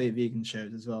of comedy vegan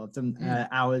shows as well. I've done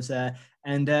hours there,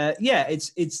 and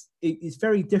it's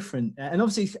very different, and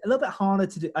obviously it's a little bit harder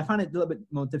to do. I find it a little bit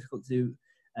more difficult to do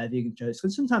vegan shows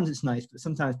because sometimes it's nice, but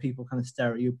sometimes people kind of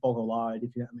stare at you boggle-eyed,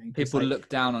 if you know what I mean. People look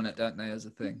down on it, don't they, as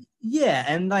a thing? Yeah,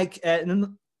 and like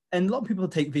and a lot of people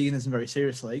take veganism very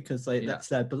seriously because that's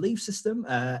their belief system,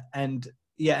 and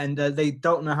they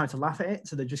don't know how to laugh at it,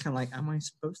 so they're just kind of like, "Am I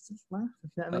supposed to laugh?" You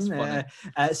know what I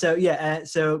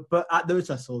mean? But at those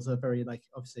festivals are very like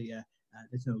obviously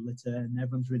there's no litter and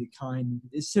everyone's really kind.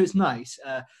 It's nice,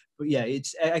 but yeah,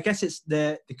 it's I guess it's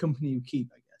the company you keep.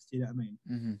 I guess, do you know what I mean?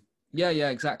 Mm-hmm. Yeah,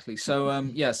 exactly. So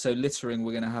so littering,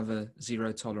 we're going to have a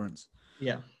zero tolerance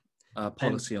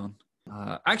policy on.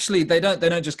 Actually, they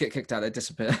don't just get kicked out; they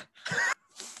disappear.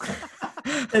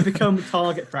 They become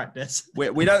target practice.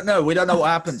 We don't know. We don't know what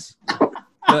happens.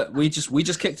 But we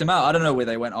just kicked them out. I don't know where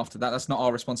they went after that. That's not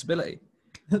our responsibility.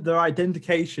 Their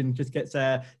identification just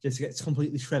gets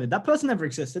completely shredded. That person never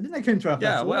existed. Didn't they come to our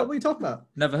festival? Well, what are you talking about?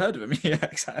 Never heard of him. Yeah,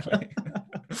 exactly.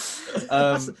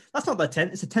 That's not their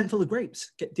tent. It's a tent full of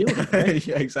grapes. Deal with it. Right?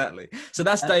 Yeah, exactly. So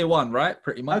that's day one, right?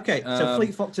 Pretty much. Okay. So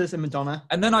Fleet Foxes and Madonna.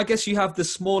 And then I guess you have the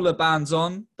smaller bands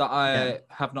on that I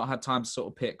have not had time to sort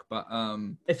of pick. But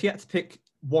if you had to pick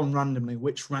one randomly,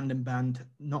 which random band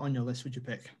not on your list would you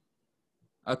pick?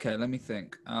 Okay, let me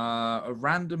think. A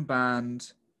random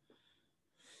band.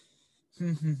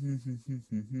 Do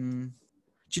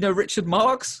you know Richard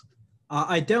Marx?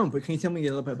 I don't, but can you tell me a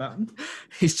little bit about him?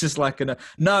 He's just like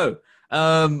no.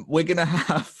 We're gonna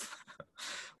have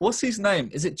what's his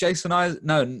name? Is it Jason Isaacs?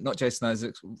 No, not Jason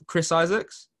Isaacs. Chris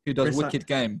Isaacs, who does Wicked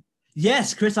Game.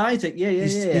 Yes, Chris Isaac. Yeah.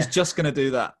 He's just gonna do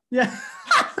that. Yeah.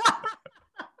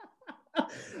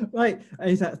 Right.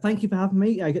 He's like, thank you for having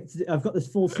me. I've got this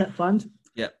full set planned.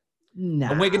 Yeah.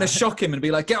 Nah. And we're gonna shock him and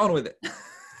be like, get on with it.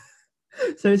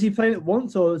 So is he playing it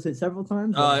once or is it several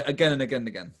times? Again and again and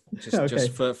again.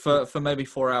 Just for maybe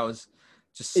 4 hours.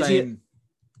 Just saying.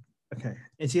 Okay.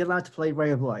 Is he allowed to play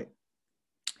Ray of Light?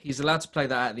 He's allowed to play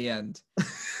that at the end.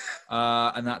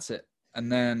 And that's it.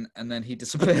 And then he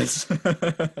disappears.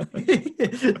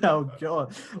 Oh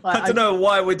God! I don't know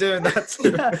why we're doing that. To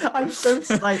him. I'm so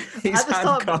like he's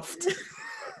handcuffed.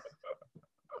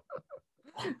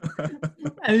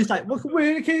 And he's like, "What a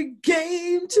wicked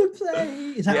game to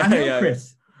play!" He's like, "I know,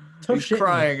 Chris." He's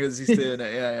crying as he's doing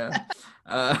it. Yeah.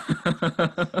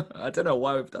 I don't know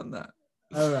why we've done that.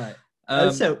 All right.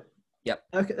 Yep.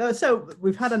 Okay. So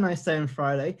we've had a nice day on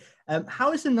Friday.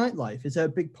 How is the nightlife? Is there a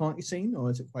big party scene, or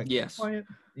is it quite quiet?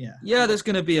 Yeah. Yeah, there's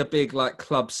going to be a big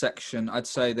club section. I'd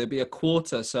say there'll be a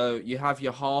quarter. So you have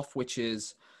your half, which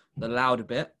is the louder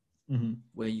bit,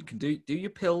 where you can do your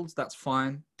pills. That's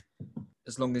fine,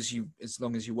 as long as you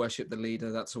worship the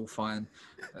leader. That's all fine.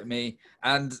 Me.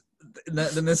 And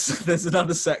then there's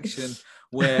another section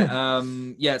where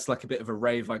it's like a bit of a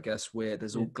rave, I guess, where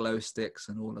there's all glow sticks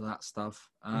and all of that stuff.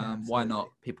 Why not?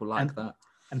 People like that.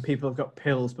 And people have got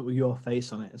pills, but with your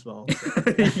face on it as well.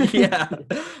 Yeah,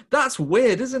 that's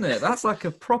weird, isn't it? That's like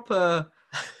a proper.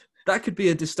 That could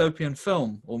be a dystopian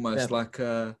film, almost like.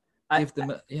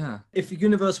 If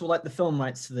Universal would like the film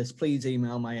rights to this, please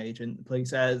email my agent,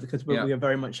 please, because we are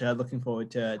very much looking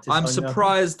forward to I'm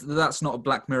surprised that's not a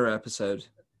Black Mirror episode.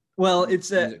 Well,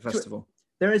 it's a music festival.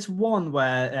 There is one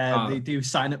where they do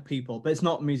sign up people, but it's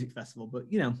not a music festival. But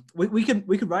we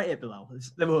could write it below.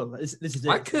 This is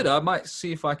it. I might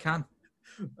see if I can.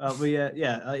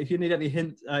 If you need any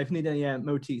hints, if you need any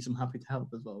motifs, I'm happy to help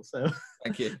as well. So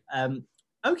thank you.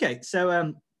 Okay,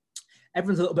 so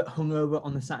everyone's a little bit hungover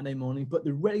on the Saturday morning, but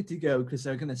they're ready to go because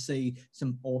they're going to see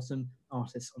some awesome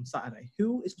artists on Saturday.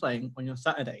 Who is playing on your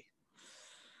Saturday?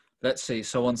 Let's see.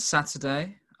 So on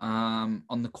Saturday,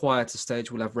 on the quieter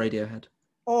stage, we'll have Radiohead.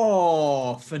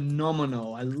 Oh,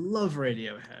 phenomenal! I love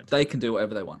Radiohead. They can do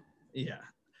whatever they want. Yeah,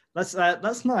 that's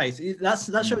nice.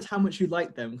 That shows how much you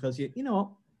like them because you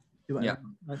know what. Yeah,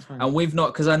 that's fine. And we've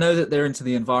not, because I know that they're into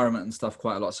the environment and stuff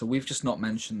quite a lot, so we've just not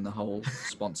mentioned the whole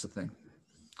sponsor thing.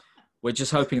 We're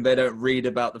just hoping they don't read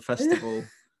about the festival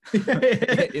in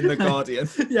the Guardian.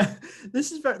 Yeah,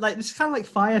 this is kind of like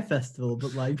Fire Festival,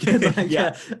 but a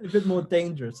bit more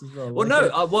dangerous as well.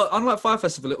 Well, unlike Fire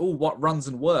Festival, it all runs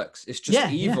and works. It's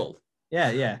just evil.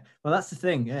 Yeah. Well, that's the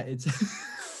thing. Yeah, it's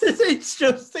it's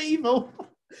just evil.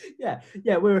 Yeah.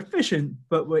 We're efficient,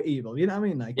 but we're evil. You know what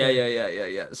I mean?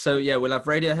 Yeah. So we'll have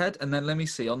Radiohead, and then let me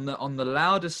see on the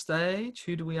louder stage.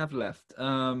 Who do we have left?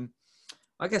 I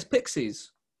guess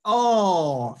Pixies.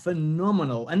 Oh,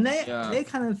 phenomenal! And they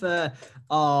kind of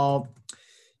are,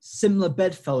 similar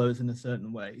bedfellows in a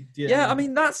certain way. Yeah, I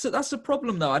mean that's a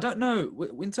problem though. I don't know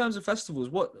in terms of festivals.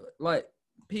 What like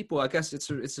people? I guess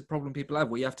it's a problem people have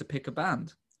where you have to pick a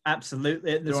band.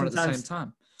 Absolutely, They're on at the same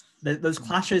time. Those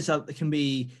clashes can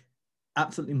be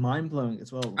absolutely mind-blowing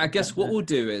as well. I guess what we'll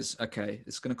do is, okay,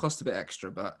 it's going to cost a bit extra,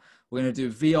 but we're going to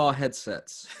do VR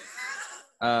headsets.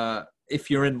 If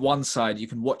you're in one side, you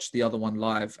can watch the other one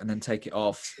live and then take it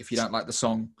off if you don't like the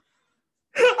song.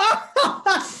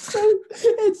 I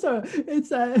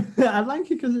like it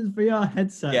because it's VR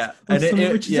headsets. Yeah, and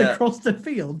which is across the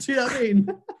field. Do you know what I mean?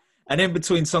 And in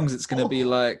between songs, it's going to be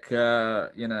like,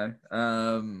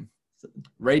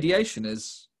 radiation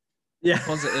is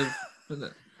positive, isn't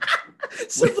it?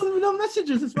 Subliminal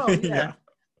messages as well.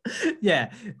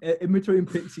 Yeah. In between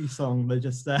Pixie song, they're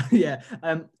just so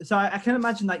I can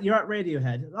imagine that you're at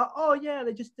Radiohead. Oh yeah,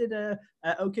 they just did a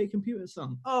OK Computer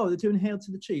song. Oh, they're doing Hail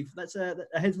to the Chief. That's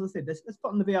here's the thing. Let's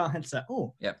put on the VR headset.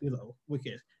 Oh, yeah,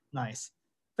 wicked, nice.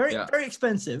 Very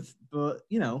expensive, but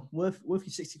worth your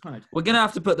 £60. We're gonna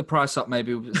have to put the price up,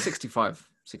 maybe 65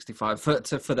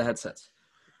 for the headsets.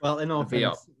 Well, in all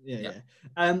fairness,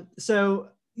 so.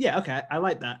 Yeah, okay, I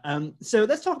like that. So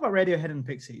let's talk about Radiohead and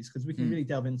Pixies because we can really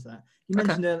delve into that. You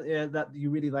mentioned earlier that you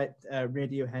really liked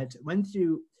Radiohead. What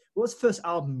was the first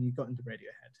album you got into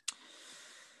Radiohead?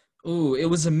 Oh, it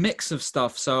was a mix of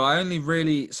stuff. So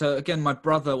again, one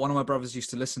of my brothers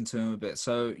used to listen to him a bit.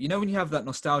 So when you have that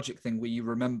nostalgic thing where you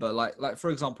remember, like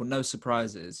for example, No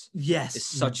Surprises. Yes, it's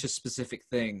such a specific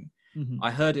thing. Mm-hmm.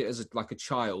 I heard it as a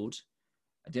child.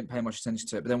 I didn't pay much attention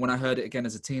to it. But then when I heard it again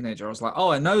as a teenager, I was like, oh,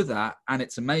 I know that. And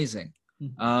it's amazing.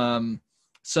 Mm-hmm.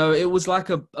 So it was like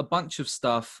a bunch of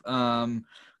stuff.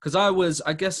 Because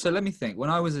let me think. When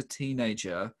I was a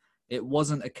teenager, it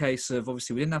wasn't a case of,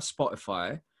 obviously, we didn't have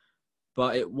Spotify,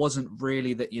 but it wasn't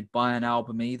really that you'd buy an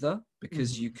album either.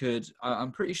 Because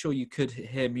I'm pretty sure you could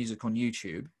hear music on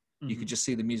YouTube. You could just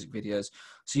see the music videos.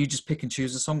 So you just pick and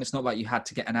choose a song. It's not like you had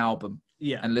to get an album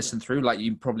and listen through like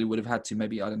you probably would have had to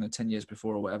maybe, 10 years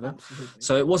before or whatever. Absolutely.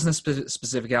 So it wasn't a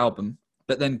specific album.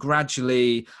 But then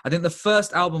gradually, I think the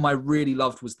first album I really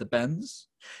loved was The Bends.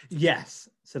 Yes.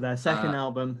 So their second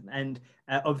album. And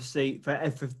obviously, for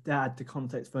the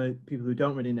context for people who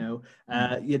don't really know,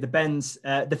 The Bends,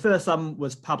 the first album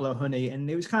was Pablo Honey, and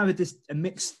it was kind of a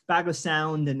mixed bag of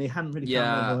sound, and they hadn't really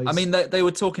found their voice. I mean, they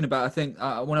were talking about, I think,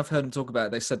 when I've heard them talk about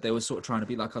it, they said they were sort of trying to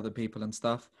be like other people and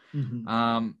stuff.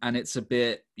 Mm-hmm. And it's a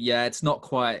bit, it's not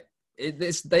quite,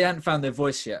 they hadn't found their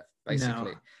voice yet,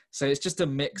 basically. No. So it's just a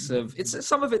mix of,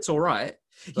 some of it's all right.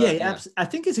 But, I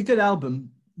think it's a good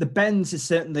album. The Bends is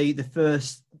certainly the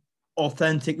first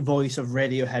authentic voice of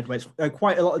Radiohead, where it's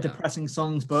quite a lot of depressing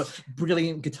songs, but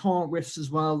brilliant guitar riffs as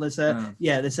well. There's a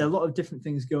lot of different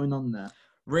things going on there.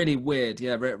 Really weird,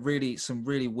 really some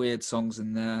really weird songs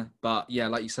in there. But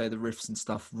like you say, the riffs and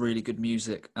stuff, really good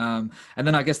music. And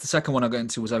then I guess the second one I got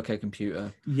into was OK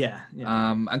Computer.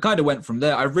 And kind of went from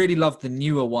there. I really loved the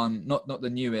newer one, not the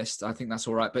newest. I think that's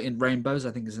all right. But In Rainbows,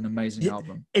 I think is an amazing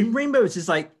album. In Rainbows is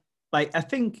like I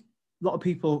think a lot of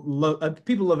people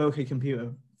love OK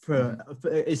Computer for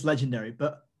it's legendary,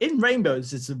 but In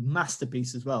Rainbows is a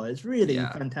masterpiece as well. It's really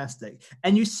fantastic,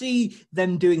 and you see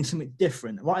them doing something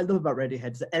different. What I love about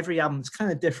Radiohead is that every album is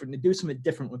kind of different. They do something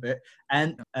different with it,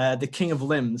 and The King of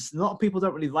Limbs. A lot of people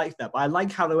don't really like that, but I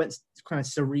like how they went kind of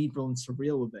cerebral and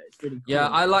surreal with it. It's really cool. Yeah,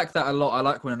 I like that a lot. I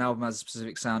like when an album has a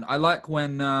specific sound. I like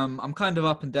when I'm kind of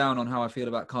up and down on how I feel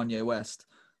about Kanye West,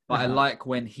 but I like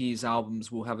when his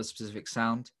albums will have a specific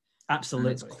sound.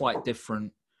 Absolutely, and it's quite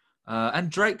different. And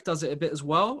Drake does it a bit as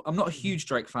well. I'm not a huge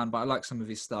Drake fan, but I like some of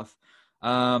his stuff.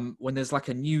 When there's like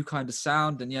a new kind of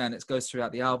sound, and it goes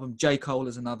throughout the album. J. Cole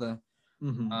is another.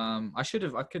 Mm-hmm.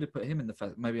 I could have put him in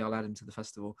maybe I'll add him to the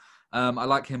festival. I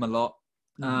like him a lot.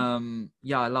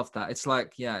 Mm-hmm. I love that. It's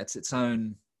like it's its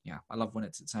own. Yeah, I love when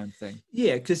it's its own thing.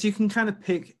 Yeah, because you can kind of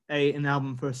pick an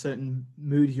album for a certain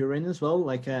mood you're in as well.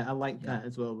 Like I like that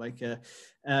as well. Like,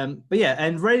 and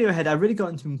Radiohead, I really got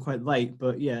into them quite late,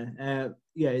 but I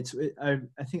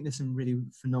think there's some really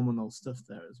phenomenal stuff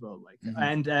there as well. Like,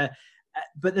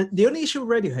 but the only issue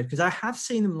with Radiohead, because I have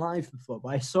seen them live before, but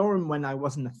I saw them when I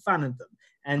wasn't a fan of them.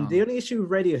 And the only issue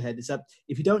with Radiohead is that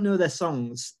if you don't know their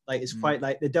songs, like it's quite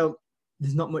like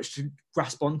there's not much to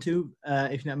grasp onto,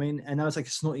 if you know what I mean. And I was like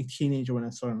a snotty teenager when I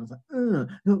saw him. I was like, I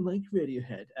don't like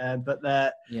Radiohead.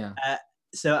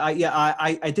 So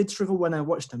I did struggle when I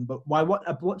watched them. But I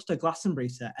watched a Glastonbury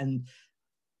set, and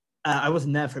I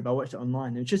wasn't there for it, but I watched it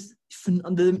online. It was just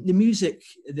the music,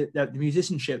 the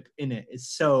musicianship in it is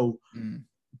so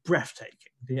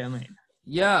breathtaking. Do you know what I mean?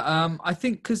 Yeah, I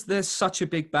think because they're such a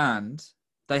big band,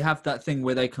 they have that thing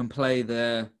where they can play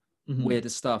their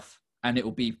weirdest stuff. and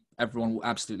everyone will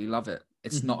absolutely love it.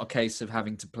 It's not a case of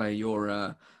having to play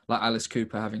your like Alice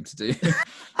Cooper having to do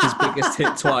his biggest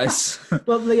hit twice.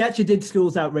 Well, they actually did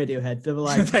Schools Out Radiohead. They were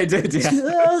like, they did, yeah.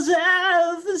 Schools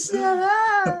Out the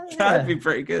summer. That'd be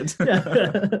pretty good.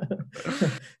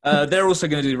 They're also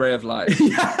going to do Ray of Light. Hey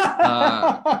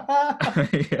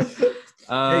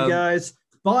guys,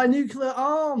 buy nuclear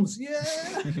arms.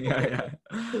 Yeah. yeah.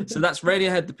 So that's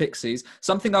Radiohead, the Pixies.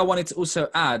 Something I wanted to also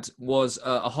add was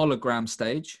a hologram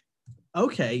stage.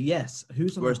 Okay, yes.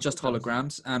 Where it's just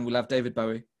holograms, and we'll have David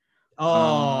Bowie.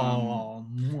 Oh.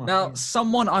 Now,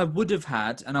 someone I would have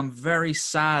had, and I'm very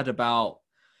sad about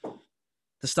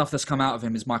the stuff that's come out of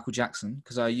him, is Michael Jackson,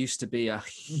 because I used to be a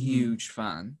huge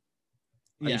fan.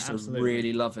 I used to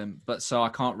really love him, but so I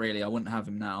wouldn't have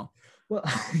him now. Well,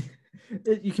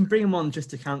 you can bring him on just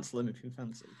to cancel him if you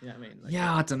fancy. You know what I mean? Like,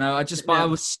 yeah, I don't know. I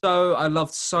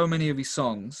loved so many of his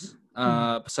songs.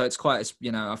 So it's quite,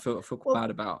 I feel quite bad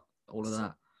about all of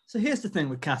that. So here's the thing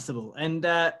with Castable, and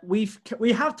we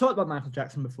have talked about Michael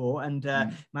Jackson before, and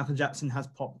Michael Jackson has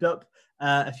popped up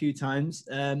a few times,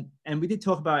 and we did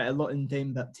talk about it a lot in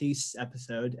Dame Baptiste's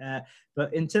episode.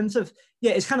 But in terms of,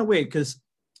 it's kind of weird because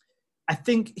I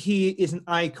think he is an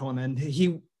icon, and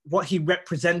what he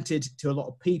represented to a lot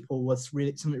of people was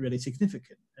really something really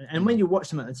significant. And when you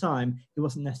watched him at the time, he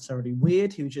wasn't necessarily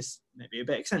weird; he was just maybe a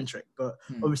bit eccentric. But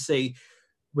obviously,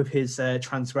 with his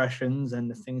transgressions and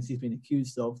the things he's been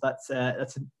accused of, that's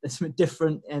something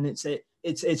different, and it's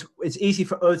easy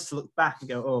for us to look back and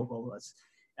go, oh well, that's.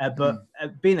 But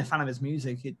being a fan of his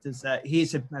music,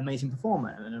 he's an amazing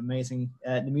performer and amazing.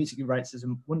 The music he writes is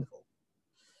wonderful.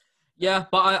 Yeah,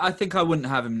 but I think I wouldn't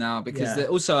have him now because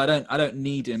also I don't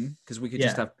need him because we could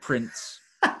just have Prince.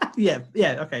 Be a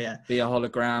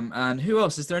hologram. And who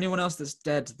else? Is there anyone else that's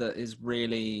dead that is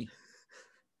really?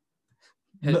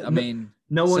 No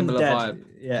one dead. Vibe.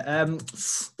 Yeah.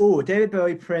 David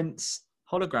Bowie, Prince.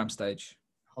 Hologram stage.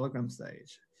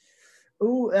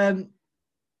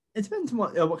 It depends on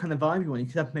what kind of vibe you want. You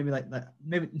could have maybe like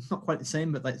maybe it's not quite the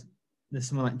same, but like there's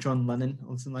someone like John Lennon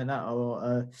or something like that.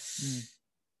 Or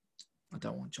I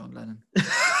don't want John Lennon.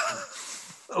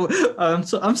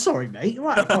 I'm sorry, mate.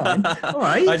 Right, fine. All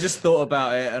right. I just thought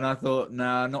about it and I thought,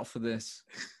 nah, not for this.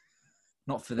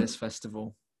 Not for this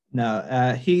festival.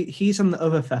 No, he's on the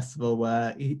other festival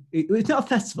where it's not a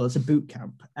festival; it's a boot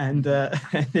camp, and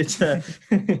it's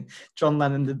John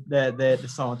Lennon, the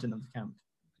sergeant of the camp.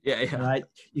 Yeah. Right,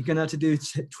 you're gonna have to do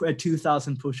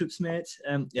 2,000 push-ups, mate.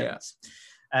 That's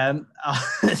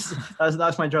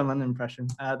my John Lennon impression.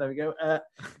 There we go.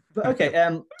 But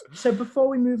okay. So before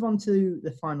we move on to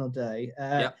the final day,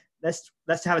 let's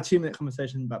have a 2-minute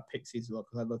conversation about Pixies a lot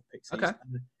because I love Pixies. Okay.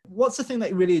 What's the thing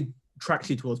that really attracts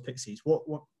you towards Pixies?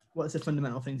 What's the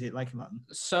fundamental things you like about them?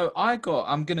 So I'm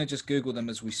going to just Google them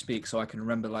as we speak so I can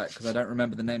remember, because I don't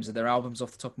remember the names of their albums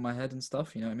off the top of my head and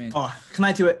stuff. You know what I mean? Oh, can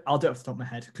I do it? I'll do it off the top of my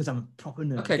head because I'm a proper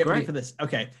nerd. Okay, Get great. ready for this.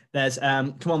 Okay, there's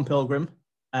Come On Pilgrim,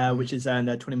 which is a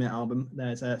 20-minute album.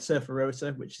 There's Surfer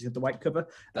Rosa, which is the white cover.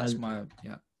 That's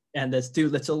And there's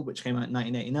Doolittle, which came out in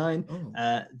 1989.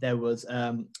 Oh. There was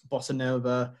Bossa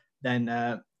Nova, then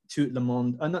Tout Le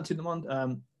Monde. Not Tout Le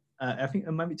Monde. I think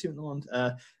it might be Tout Le Monde.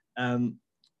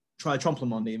 Try Trompe Le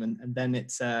Monde even, and then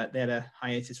it's they had a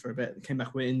hiatus for a bit. Came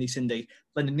back with Indie Cindy.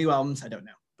 Then the new albums, I don't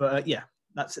know, but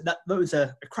that was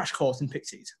a crash course in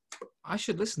Pixies. I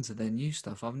should listen to their new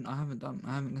stuff. I haven't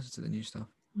listened to the new stuff.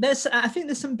 I think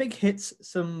there's some big hits,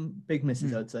 some big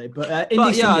misses, I'd say. But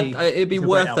Cindy it'd be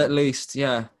worth at least.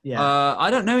 Yeah. Yeah.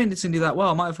 I don't know Indie Cindy that well.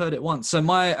 I might have heard it once. So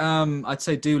my I'd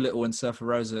say Doolittle and Surfer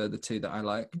Rosa are the two that I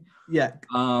like. Yeah.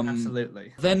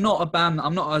 Absolutely. They're not a band.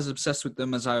 I'm not as obsessed with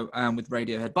them as I am with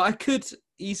Radiohead, but I could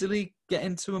easily get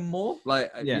into them more.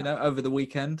 Over the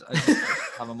weekend, I just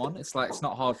have them on. It's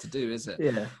not hard to do, is it?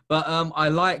 Yeah. But I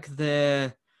like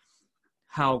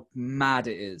how mad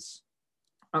it is.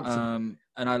 Absolutely.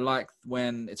 And I like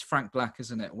when it's Frank Black,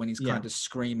 isn't it? When he's kind of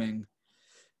screaming.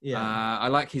 Yeah. I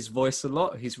like his voice a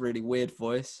lot. His really weird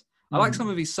voice. I like some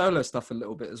of his solo stuff a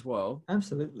little bit as well.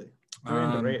 Absolutely. Very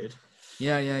underrated.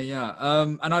 Yeah.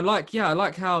 And I like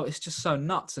how it's just so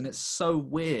nuts and it's so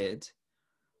weird.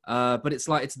 But it's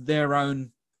like it's their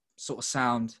own sort of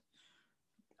sound.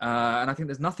 And I think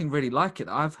there's nothing really like it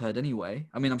that I've heard anyway.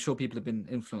 I mean, I'm sure people have been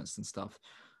influenced and stuff.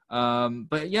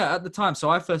 But yeah, at the time, so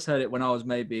I first heard it when I was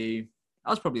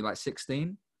probably like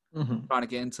 16, trying to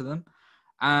get into them.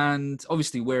 And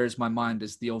obviously, Where Is My Mind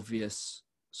is the obvious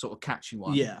sort of catchy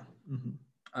one. Yeah.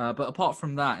 But apart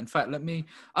from that, in fact,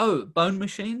 Bone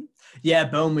Machine. Yeah,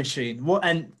 Bone Machine.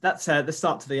 And that's the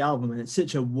start to the album, and it's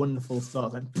such a wonderful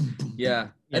start. Like, boom, boom, Yeah.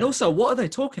 And also, what are they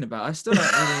talking about? I still don't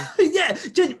really... Yeah,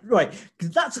 right.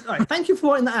 That's right. Thank you for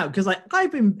pointing that out, because like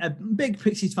I've been a big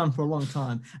Pixies fan for a long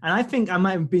time, and I think I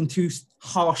might have been too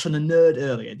harsh on a nerd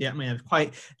earlier. Yeah, I mean, I was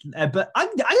quite, but I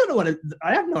don't know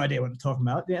I have no idea what I'm talking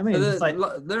about. Yeah, I mean, it's like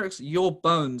lyrics. Your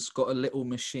bones got a little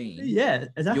machine. Yeah,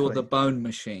 exactly. You're the bone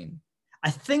machine.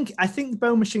 I think the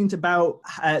Bone Machine's about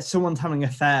someone's having an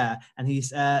affair, and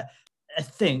he's I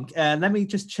think. Let me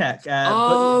just check.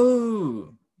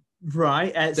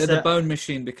 Right. They're the Bone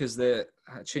Machine because they're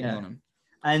cheating on him.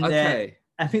 And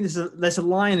I think there's a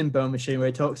line in Bone Machine where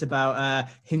he talks about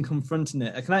him confronting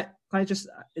it. Can I just?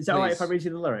 Is that all right if I read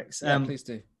you the lyrics? Yeah, please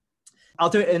do. I'll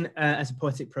do it in as a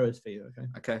poetic prose for you. Okay.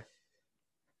 Okay.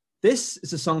 This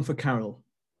is a song for Carol.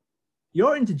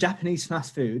 You're into Japanese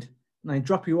fast food, and I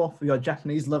drop you off with your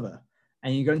Japanese lover,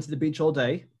 and you go into the beach all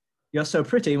day. You're so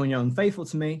pretty when you're unfaithful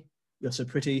to me. You're so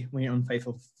pretty when you're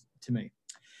unfaithful to me.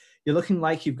 You're looking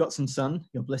like you've got some sun.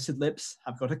 Your blistered lips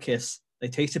have got a kiss. They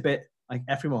taste a bit like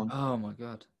everyone. Oh my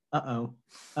God. Uh-oh.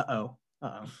 Uh-oh.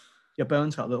 Uh-oh. Your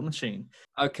bones got a little machine.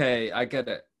 Okay, I get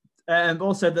it.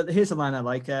 Also, here's a line I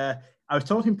like. I was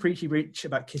talking preachy reach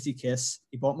about kissy kiss.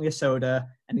 He bought me a soda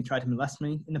and he tried to molest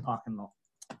me in the parking lot.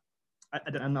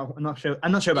 I'm not sure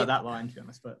about that line, to be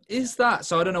honest. But is that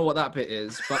so? I don't know what that bit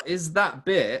is, but is that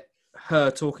bit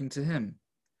her talking to him?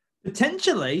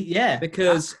 Potentially, yeah.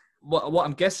 Because what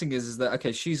I'm guessing is that,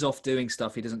 okay, she's off doing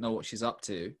stuff. He doesn't know what she's up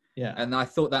to. Yeah. And I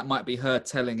thought that might be her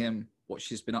telling him what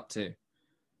she's been up to.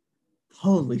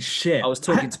 Holy shit. I was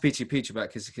talking to Peachy Peach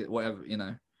about kissy, whatever, you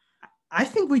know. I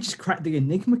think we just cracked the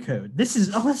Enigma code.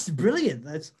 That's brilliant.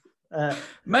 That's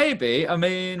maybe. I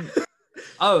mean,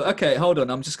 okay, hold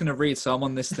on. I'm just going to read. So I'm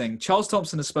on this thing. Charles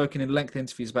Thompson has spoken in lengthy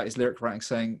interviews about his lyric writing,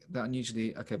 saying that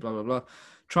unusually, okay, blah, blah, blah.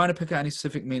 Trying to pick out any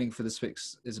specific meaning for the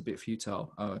fix is a bit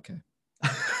futile. Oh, okay.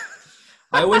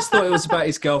 I always thought it was about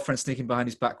his girlfriend sneaking behind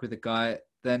his back with a guy.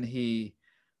 Then he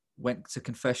went to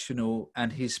confessional,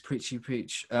 and his preachy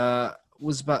preach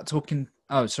was about talking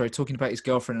about his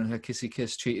girlfriend and her kissy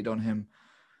kiss, cheated on him,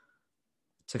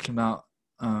 took him out.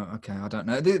 Oh, okay, I don't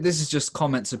know. This is just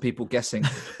comments of people guessing.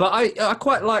 But I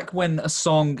quite like when a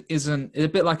song isn't a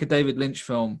bit like a David Lynch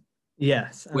film.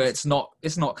 Yes, where it's not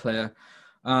clear,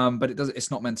 but it's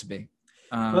not meant to be.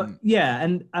 But yeah,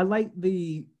 and I like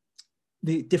the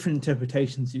different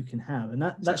interpretations you can have, and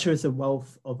that shows the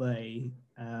wealth of a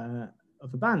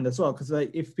band as well. Because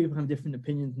if people have different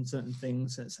opinions on certain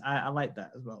things, I like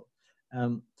that as well.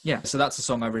 Yeah, so that's a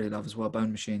song I really love as well,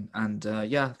 Bone Machine, and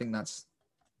I think that's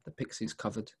the Pixies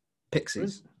covered.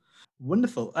 Pixies,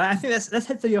 wonderful. I think let's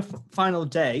head to your final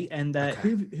day, and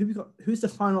who's the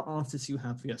final artist you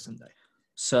have for your Sunday?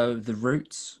 So the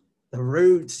Roots. The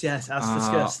Roots, yes, as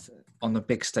discussed. On the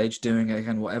big stage doing it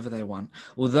again, whatever they want.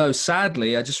 Although,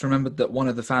 sadly, I just remembered that one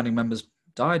of the founding members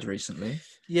died recently.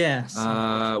 Yes.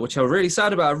 Which I'm really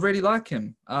sad about. I really like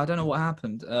him. I don't know what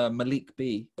happened. Malik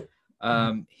B.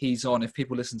 He's on, if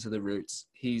people listen to The Roots,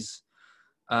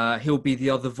 he'll be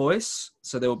the other voice.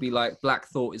 So there will be like Black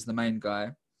Thought is the main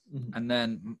guy. Mm-hmm. And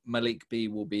then Malik B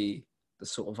will be the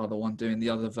sort of other one doing the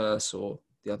other verse or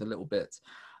the other little bit.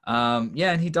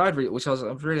 And he died, which I was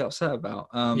really upset about.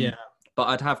 But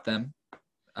I'd have them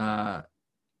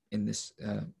in this,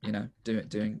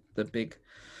 doing the big.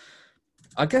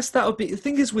 I guess that would be the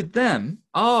thing is with them.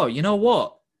 Oh, you know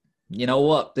what?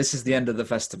 This is the end of the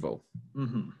festival.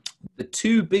 Mm-hmm. The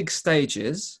two big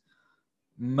stages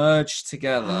merge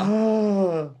together,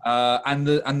 and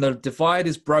the divide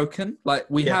is broken. Like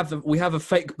we have a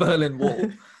fake Berlin Wall,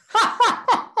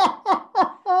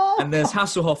 and there's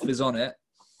Hasselhoff is on it.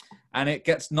 And it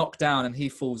gets knocked down, and he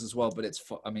falls as well. But it's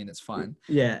fine.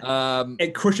 Yeah.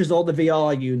 It crushes all the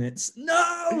VR units.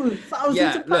 No,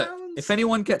 thousands of pounds. Look, if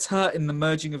anyone gets hurt in the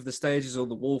merging of the stages or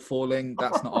the wall falling,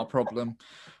 that's not our problem.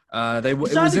 It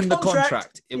was in the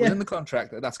contract. It was in the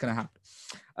contract that that's going to happen.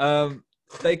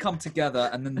 They come together,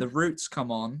 and then the Roots come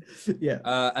on.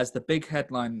 As the big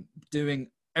headline,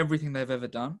 doing everything they've ever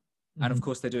done, and of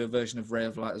course they do a version of Ray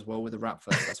of Light as well with a rap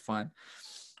verse. That's fine.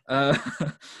 And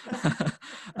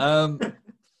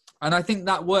I think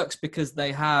that works because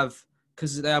they have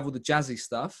all the jazzy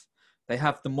stuff. They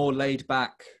have the more laid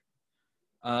back,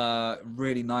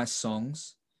 really nice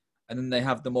songs, and then they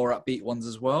have the more upbeat ones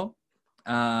as well,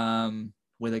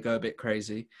 where they go a bit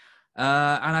crazy.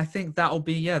 And I think that'll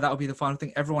be the final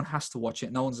thing. Everyone has to watch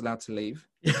it. No one's allowed to leave.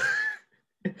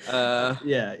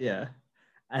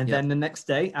 And then the next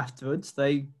day afterwards,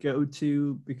 they go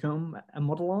to become a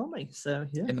model army. So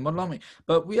in the model army,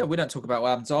 but we don't talk about what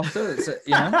happens after. It's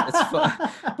it's fun.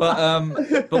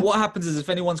 But what happens is if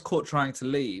anyone's caught trying to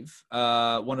leave,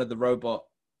 one of the robot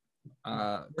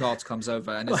guards comes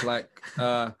over and is like,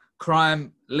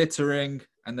 crime, littering,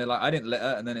 and they're like, I didn't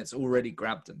litter, and then it's already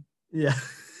grabbed them. Yeah.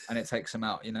 And it takes them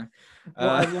out, you know. What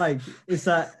I like is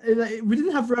that we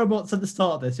didn't have robots at the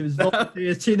start of this. It was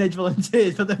volunteers, teenage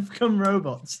volunteers, but they've become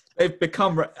robots. They've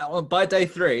become, by day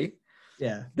 3,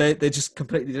 yeah, they're just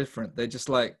completely different. They're just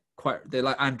like they're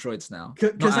like androids now.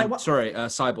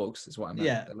 Cyborgs is what I meant.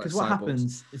 Yeah, because what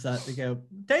happens is that they go,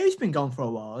 Dave's been gone for a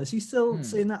while. Is he still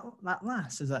seeing that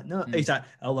lass? Is that no? He's like,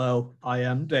 hello, I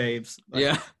am Dave's. Like,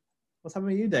 yeah. What's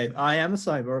happening to you, Dave? I am a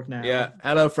cyborg now. Yeah.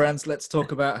 Hello, friends. Let's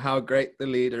talk about how great the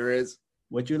leader is.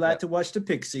 Would you like to watch the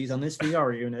Pixies on this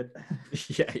VR unit?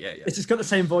 Yeah. It's just got the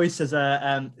same voice as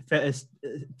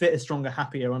fitter, stronger,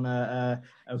 happier on a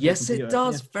yes, computer. it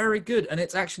does. Yeah. Very good. And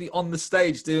it's actually on the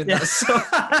stage doing that song.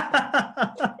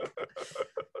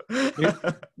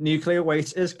 Nuclear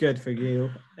waste is good for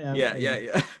you.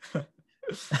 Yeah.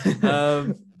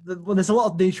 Well, there's a lot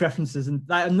of niche references, and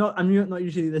I'm not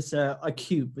usually this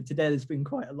acute, but today there's been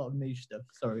quite a lot of niche stuff.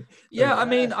 Sorry. Yeah, I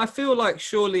mean, I feel like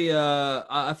surely,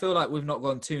 I feel like we've not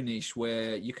gone too niche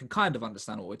where you can kind of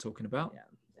understand what we're talking about. Yeah,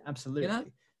 absolutely. You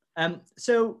know?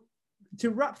 So to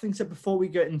wrap things up before we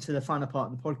get into the final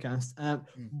part of the podcast,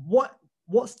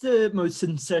 what's the most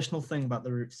sensational thing about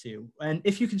the Roots to you? And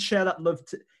if you could share that love,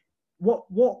 what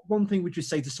one thing would you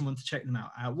say to someone to check them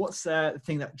out? What's the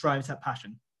thing that drives that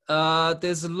passion?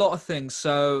 There's a lot of things.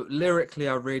 So lyrically,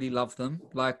 I really love them.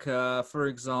 Like, for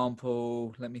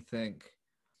example, let me think.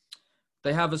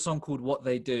 They have a song called What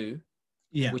They Do,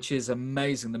 which is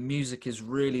amazing. The music is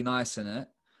really nice in it.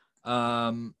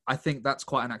 I think that's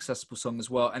quite an accessible song as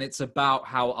well. And it's about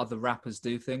how other rappers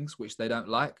do things, which they don't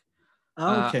like.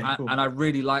 Okay, cool. And I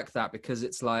really like that because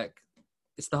it's like,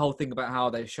 it's the whole thing about how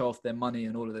they show off their money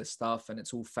and all of this stuff. And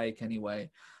it's all fake anyway.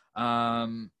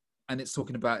 And it's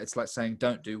talking about, it's like saying,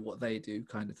 don't do what they do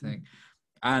kind of thing.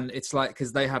 And it's like,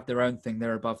 because they have their own thing,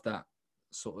 they're above that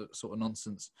sort of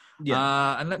nonsense.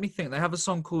 Yeah. And let me think, they have a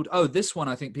song called, this one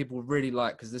I think people really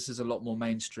like, because this is a lot more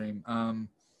mainstream.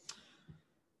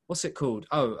 What's it called?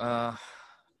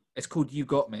 It's called You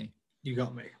Got Me. You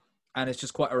Got Me. And it's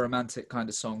just quite a romantic kind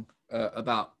of song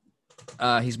about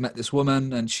he's met this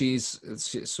woman and she's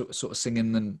sort of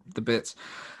singing the bits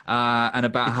and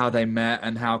about how they met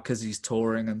and how, because he's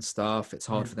touring and stuff, it's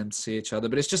hard for them to see each other,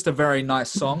 but it's just a very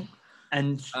nice song.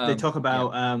 And they talk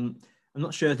about I'm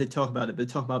not sure if they talk about it, but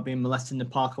they talk about being molested in the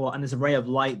park a lot, and there's a ray of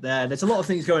light there. There's a lot of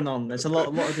things going on. There's a lot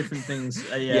of different things.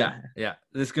 Yeah.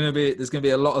 There's gonna be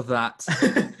a lot of that.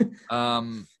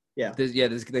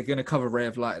 They're gonna cover ray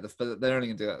of light, but they're only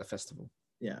gonna do that at the festival.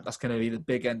 Yeah, that's going to be the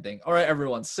big ending. All right,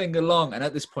 everyone, sing along. And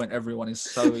at this point, everyone is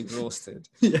so exhausted.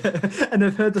 Yeah, and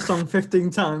they've heard the song 15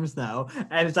 times now.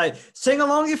 And it's like, sing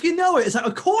along if you know it. It's like,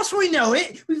 of course we know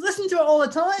it. We've listened to it all the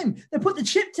time. They put the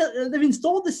chip, they've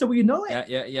installed this so we know it.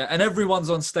 Yeah. And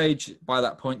everyone's on stage by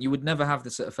that point. You would never have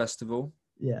this at a festival.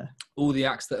 Yeah. All the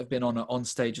acts that have been on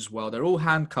stage as well. They're all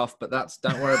handcuffed, but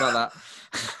don't worry about that.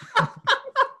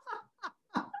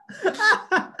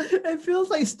 It feels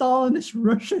like Stalinist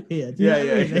Russia here.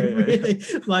 Really,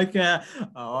 like,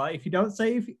 if you don't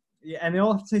say, and they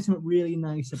all have to say something really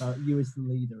nice about you as the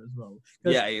leader as well.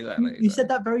 Yeah, exactly. You said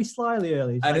that very slyly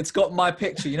earlier. And it's got my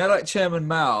picture, like Chairman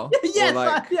Mao, or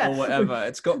whatever.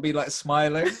 It's got me like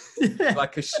smiling,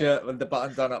 like a shirt with the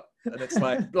button done up, and it's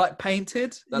like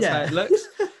painted. That's how it looks.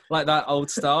 Like that old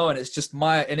style, and it's just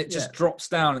just drops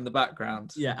down in the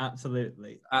background. Yeah,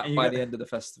 absolutely. By the end of the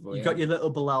festival, you got your little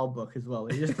Bilal book as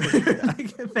well. You're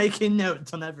just faking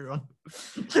notes on everyone.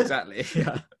 Exactly.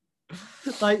 Yeah.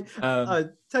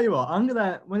 Tell you what, I'm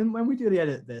gonna when we do the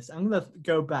edit of this, I'm gonna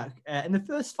go back. In the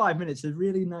first 5 minutes, it's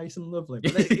really nice and lovely.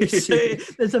 But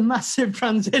there's a massive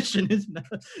transition, isn't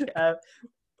there?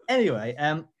 Anyway,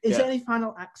 is there any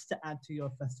final acts to add to your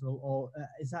festival, or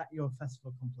is that your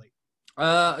festival complete?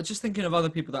 Just thinking of other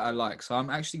people that I like. So I'm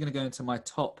actually going to go into my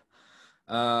top.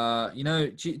 Do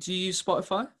you use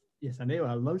Spotify? Yes, I do.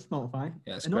 I love Spotify.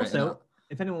 Yeah, it's and great, also,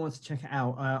 if anyone wants to check it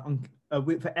out,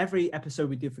 for every episode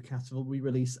we do for Castival, we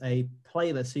release a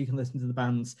playlist so you can listen to the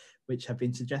bands which have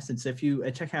been suggested. So if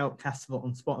you check out Castival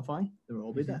on Spotify, they'll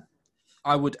all be there.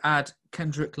 I would add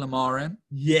Kendrick Lamar in.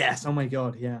 Yes. Oh my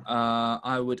God. Yeah.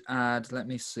 I would add. Let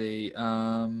me see.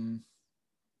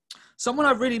 Someone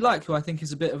I really like, who I think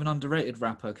is a bit of an underrated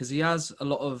rapper, because he has a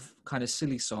lot of kind of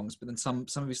silly songs, but then some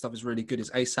of his stuff is really good,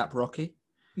 is A$AP Rocky.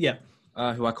 Yeah.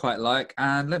 Who I quite like.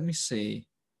 And let me see.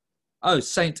 Oh,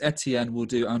 Saint Etienne will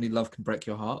do Only Love Can Break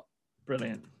Your Heart.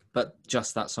 Brilliant. But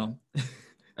just that song.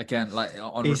 Again, like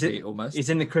on repeat almost.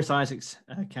 He's in the Chris Isaacs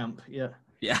camp, yeah.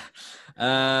 Yeah.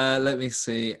 Let me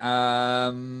see. J.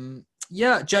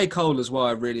 Cole as well,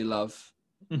 I really love.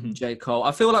 Mm-hmm. J. Cole.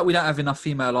 I feel like we don't have enough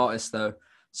female artists, though.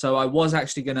 So I was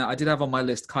actually I did have on my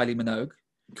list Kylie Minogue,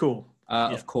 Cool.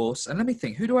 of course. And let me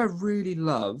think, who do I really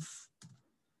love?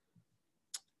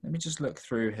 Let me just look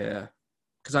through here.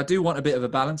 Because I do want a bit of a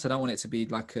balance. I don't want it to be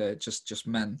like just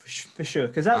men. For sure.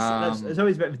 Because there's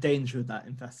always a bit of a danger with that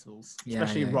in festivals,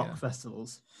 especially rock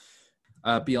festivals.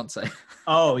 Beyonce.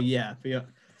 Oh, yeah.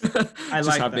 I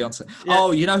like that. Beyonce. Yeah.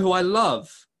 Oh, you know who I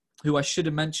love? Who I should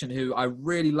have mentioned, who I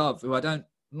really love, who I don't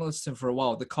listen to for a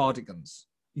while, the Cardigans.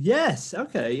 Yes.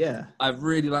 Okay. Yeah. I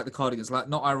really like the Cardigans, like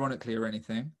not ironically or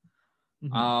anything.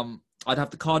 Mm-hmm. I'd have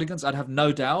the Cardigans. I'd have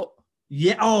No Doubt.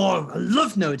 Yeah. Oh, I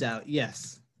love No Doubt.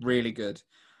 Yes. Really good.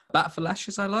 Bat for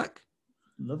Lashes, I like.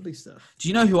 Lovely stuff. Do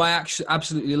you know who I actually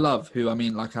absolutely love? Who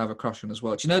I have a crush on as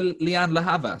well. Do you know Leanne La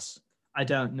Havas? I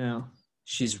don't know.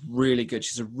 She's really good.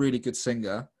 She's a really good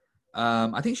singer.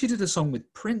 I think she did a song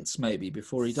with Prince maybe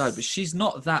before he died, but she's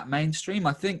not that mainstream.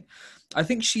 I think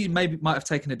she might have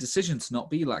taken a decision to not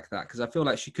be like that, because I feel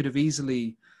like she could have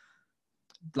easily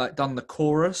like done the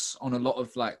chorus on a lot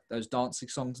of like those dancing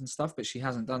songs and stuff, but she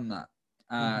hasn't done that.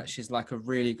 She's like a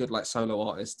really good like solo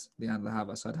artist, Leanne La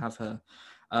Havas. I'd have her.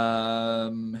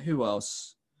 Who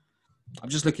else? I'm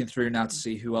just looking through now to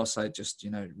see who else I just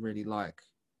really like.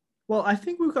 Well, I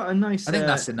think we've got a nice. I think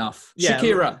that's enough. Yeah,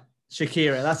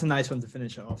 Shakira, that's a nice one to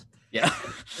finish off. Yeah.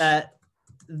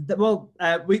 What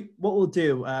we'll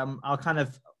do,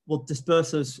 we'll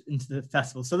disperse us into the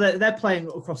festival. So they're playing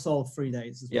across all 3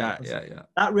 days as well. Yeah.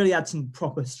 That really adds some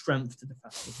proper strength to the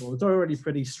festival. It's already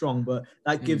pretty strong, but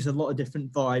that gives a lot of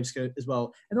different vibes as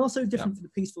well. And also different for the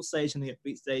peaceful stage and the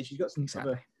upbeat stage. You've got some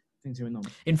other things going on.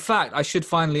 In fact, I should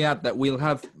finally add that we'll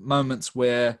have moments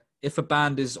where if a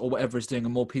band is or whatever is doing a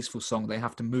more peaceful song, they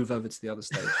have to move over to the other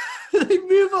stage. They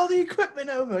move all the equipment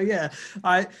over. Yeah.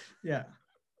 I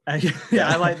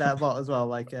like that a lot as well.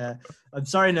 Like, I'm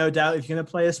sorry, No Doubt, if you're going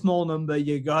to play a small number,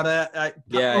 you gotta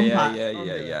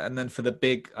yeah. And then for the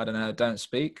big, I don't know, Don't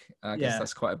Speak. I guess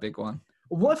that's quite a big one.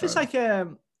 What if it's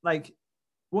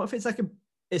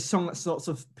a song that's sort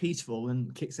of peaceful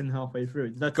and kicks in halfway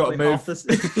through? Got to move.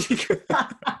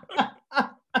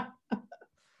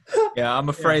 Yeah, I'm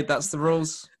afraid that's the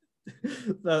rules.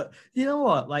 But you know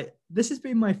what? Like, this has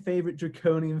been my favorite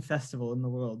draconian festival in the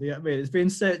world. You know what I mean? It's been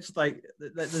such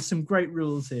there's some great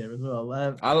rules here as well.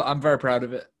 I'm very proud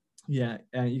of it. Yeah,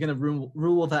 you're gonna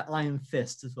rule that iron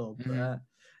fist as well. Mm-hmm.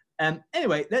 But,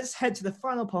 anyway, let's head to the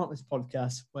final part of this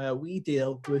podcast where we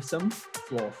deal with some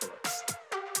floor fillers.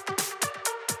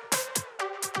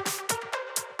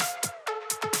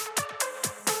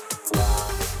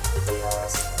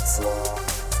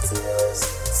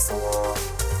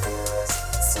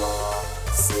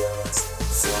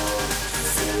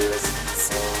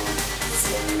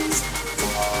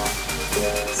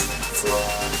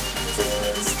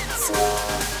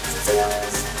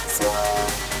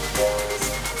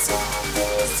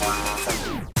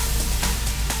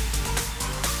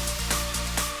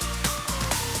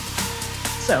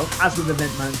 So, as with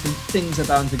event management, things are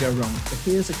bound to go wrong. So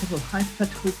here's a couple of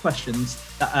hypothetical questions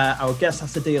that our guest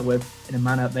has to deal with in a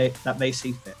manner that they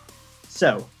see fit.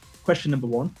 So, question number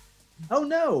 1. Oh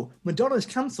no, Madonna's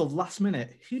cancelled last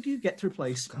minute. Who do you get to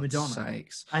replace Madonna?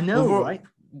 Sakes. I know, right?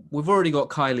 We've already got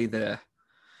Kylie there.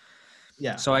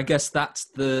 Yeah. So I guess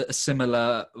that's a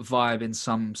similar vibe in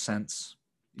some sense.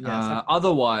 Yeah,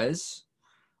 otherwise,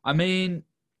 I mean,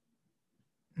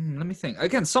 let me think.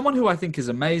 Again, someone who I think is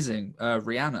amazing,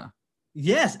 Rihanna.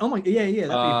 Yes. Oh my.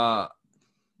 Yeah.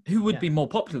 Who would be more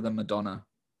popular than Madonna,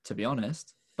 to be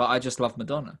honest? But I just love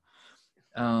Madonna.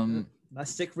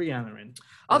 Let's stick Rihanna in.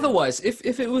 Otherwise,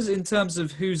 if it was in terms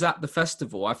of who's at the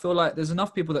festival, I feel like there's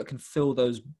enough people that can fill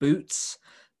those boots.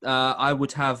 I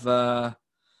would have.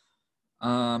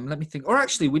 Let me think. Or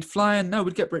actually, we'd fly in. No,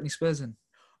 we'd get Britney Spears in.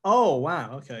 Oh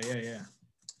wow. Okay. Yeah.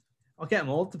 I'll get them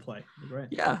all to play. Great.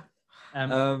 Yeah.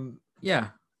 Yeah.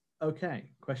 Okay.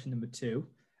 Question number 2.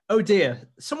 Oh dear,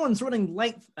 someone's running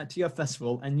late to your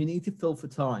festival and you need to fill for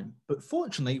time. But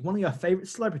fortunately, one of your favorite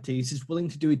celebrities is willing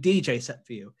to do a DJ set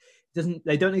for you.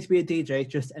 They don't need to be a DJ,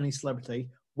 just any celebrity.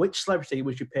 Which celebrity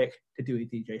would you pick to do a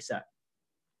DJ set?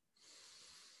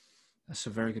 That's a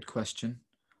very good question.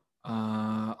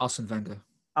 Arsene Wenger.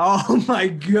 Oh my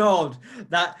God.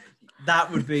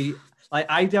 That would be like,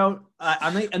 I'm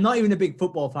not even a big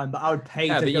football fan, but I would pay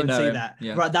to go and see that.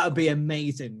 Yeah. Right. That would be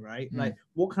amazing, right? Like,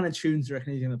 what kind of tunes do you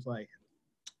reckon he's going to play?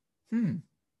 The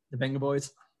Venga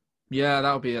Boys. Yeah,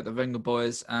 that would be it. The Venga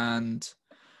Boys. And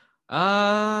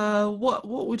what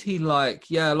would he like?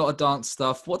 Yeah, a lot of dance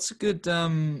stuff. What's a good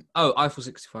Eiffel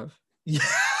 65. Yeah.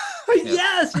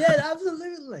 Yes, yeah,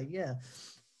 absolutely. Yeah.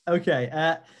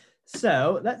 Okay.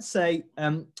 So let's say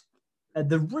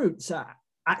the Roots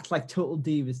act like total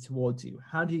divas towards you,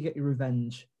 how do you get your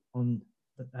revenge on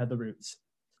the Roots?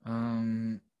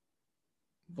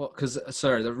 What? Because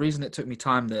sorry, the reason it took me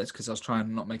time there is because I was trying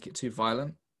to not make it too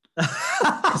violent.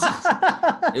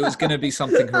 It was going to be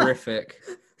something horrific.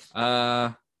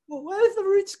 Well, where's the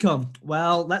Roots come?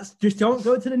 Well, let's just don't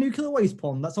go to the nuclear waste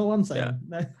pond. That's all I'm saying.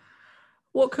 Yeah.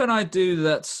 What can I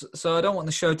do so I don't want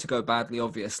the show to go badly,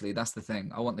 obviously. That's the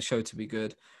thing. I want the show to be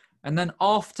good. And then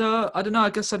after, I don't know,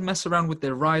 I guess I'd mess around with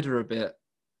their rider a bit.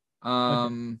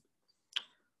 Okay.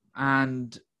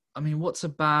 And I mean, what's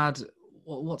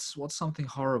something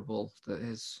horrible that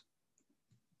is,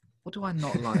 what do I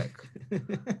not like?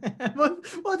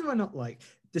 what do I not like?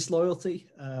 Disloyalty?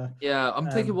 Yeah, I'm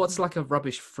thinking what's like a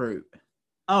rubbish fruit?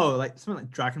 Oh, like something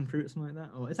like dragon fruit or something like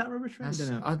that? Or is that rubbish fruit? I don't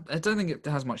know. I don't think it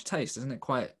has much taste. Isn't it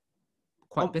quite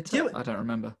bitter? I don't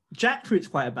remember. Jackfruit's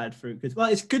quite a bad fruit because,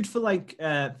 well, it's good for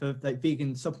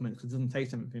vegan supplements because it doesn't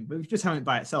taste anything. But just having it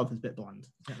by itself is a bit bland.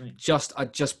 You know what I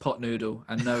mean? Just pot noodle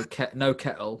and no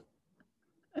kettle.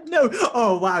 No.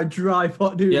 Oh wow, dry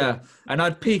pot noodle. Yeah, and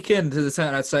I'd peek into the tent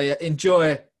and I'd say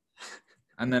enjoy,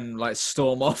 and then like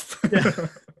storm off. Yeah.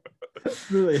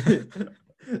 Brilliant.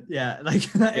 Yeah,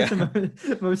 like that is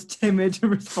the most timid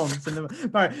response.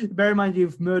 Bear in mind,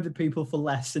 you've murdered people for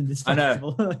less in this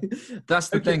festival. I know. That's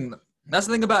the thing. That's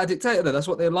the thing about a dictator, though. That's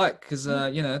what they like, because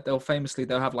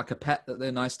they'll have like a pet that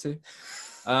they're nice to.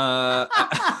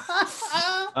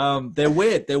 They're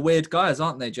weird. They're weird guys,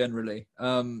 aren't they? Generally,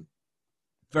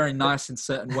 very nice in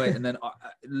certain way, and then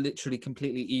literally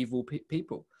completely evil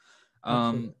people.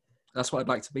 That's what I'd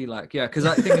like to be like. Yeah, because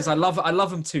the thing is, I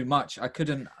love them too much. I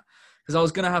couldn't. Because I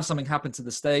was going to have something happen to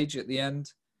the stage at the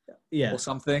end, or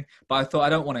something. But I thought I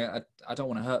don't want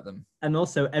to hurt them. And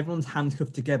also, everyone's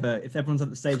handcuffed together. If everyone's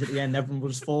at the stage at the end, everyone will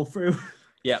just fall through.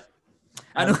 Yeah,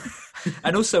 and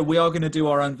also we are going to do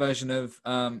our own version of.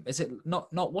 Is it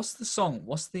not? What's the song?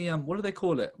 What's the what do they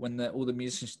call it when all the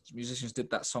musicians did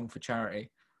that song for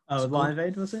charity? Oh, Live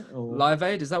Aid was it? Or... Live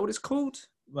Aid, is that what it's called?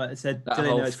 Well, it said. Do they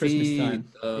know it's Christmas time?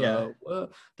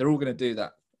 They're all going to do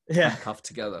that. Handcuffed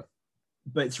together.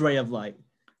 But it's Ray of Light.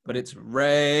 But it's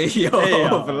Ray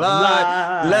of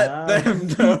Light. Let them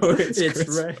know it's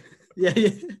Ray. Yeah.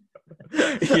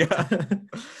 Yeah.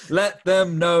 Let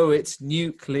them know it's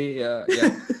nuclear.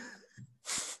 Yeah.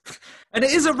 And it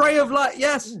is a ray of light.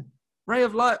 Yes. Ray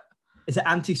of light. It's an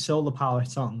anti-solar power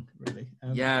song, really.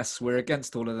 Yes, we're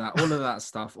against all of that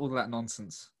stuff, all of that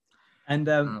nonsense. And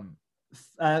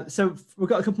so we've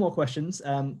got a couple more questions.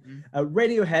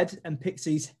 Radiohead and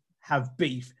Pixies have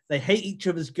beef. They hate each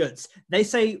other's guts. They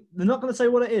say, they're not going to say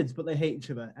what it is, but they hate each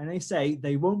other. And they say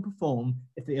they won't perform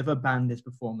if the other band is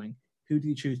performing. Who do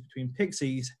you choose between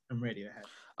Pixies and Radiohead?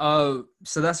 Oh,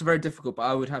 so that's very difficult, but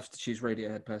I would have to choose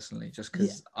Radiohead personally, just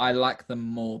because I like them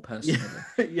more personally.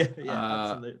 Yeah,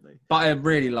 absolutely. But I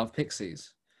really love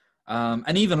Pixies.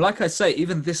 And even, like I say,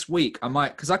 even this week, I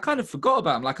might, because I kind of forgot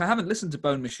about them. Like, I haven't listened to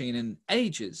Bone Machine in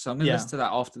ages, so I'm going to listen to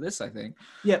that after this, I think.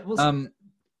 Yeah, well,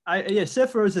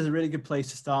 Surfer Rose is a really good place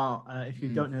to start if you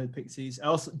don't know the Pixies. I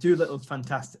also Doolittle's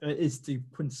fantastic. It is the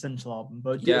quintessential album,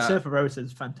 but Surfer Rose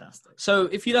is fantastic. So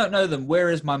if you don't know them, "Where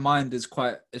Is My Mind" is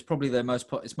probably their most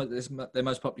their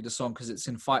most popular song because it's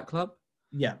in Fight Club.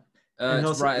 Yeah, it's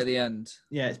also, right at the end.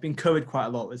 Yeah, it's been covered quite a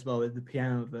lot as well with the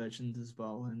piano versions as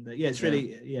well, and it's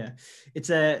really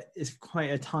it's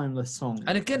quite a timeless song.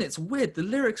 And again, it's weird. The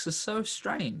lyrics are so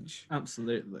strange.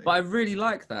 Absolutely, but I really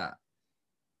like that.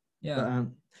 Yeah.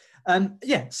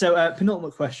 So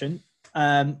penultimate question.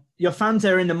 Your fans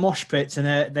are in the mosh pits and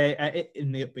they're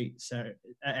in the upbeat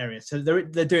area. So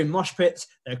they're doing mosh pits,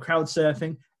 they're crowd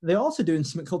surfing. They're also doing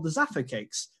something called the Zaffa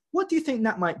Cakes. What do you think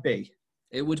that might be?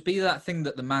 It would be that thing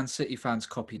that the Man City fans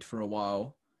copied for a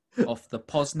while off the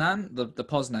Poznan. The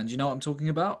Poznan. Do you know what I'm talking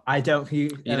about? I don't. You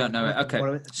don't know it? Okay.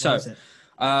 What is it?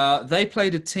 They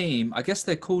played a team. I guess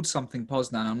they're called something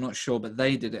Poznan. I'm not sure, but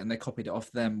they did it and they copied it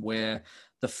off them where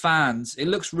the fans, it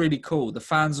looks really cool. The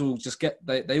fans will just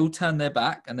they all turn their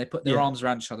back and they put their arms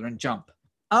around each other and jump.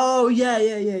 Oh, yeah.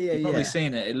 You've probably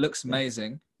seen it. It looks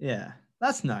amazing. Yeah,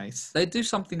 that's nice. They do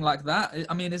something like that.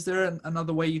 I mean, is there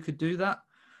another way you could do that?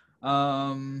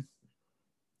 How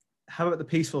about the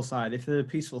peaceful side? If they're the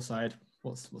peaceful side,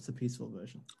 what's the peaceful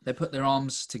version? They put their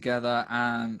arms together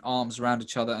and arms around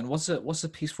each other. And what's a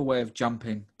peaceful way of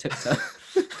jumping? Tiptoe.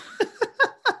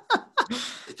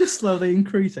 Just slowly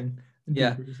increasing.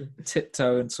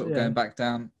 Tiptoe and sort of going back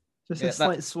down. Just a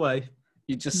slight sway.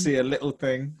 You just see a little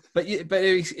thing, but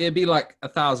it'd be like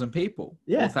 1,000 people,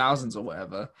 or thousands or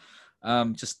whatever,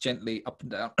 just gently up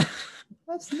and down.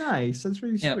 That's nice. That's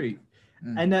really sweet.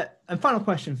 And final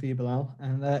question for you, Bilal,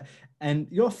 and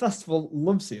your festival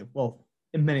loves you. Well,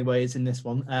 in many ways in this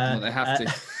one. Well, they have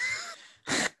to.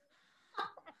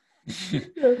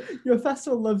 Your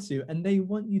festival loves you, and they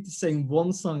want you to sing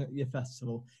one song at your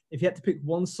festival. If you had to pick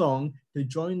one song to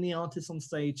join the artist on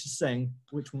stage to sing,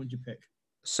 which one would you pick?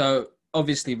 So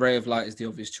obviously, Ray of Light is the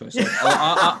obvious choice.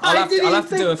 I'll have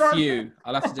to do a few.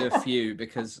 I'll have to do a few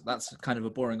because that's kind of a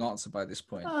boring answer by this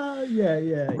point.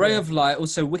 Ray of Light,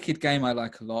 also Wicked Game I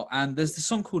like a lot. And there's this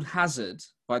song called Hazard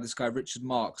by this guy, Richard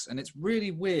Marx. And it's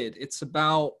really weird. It's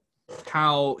about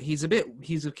how he's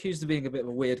accused of being a bit of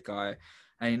a weird guy.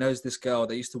 And he knows this girl.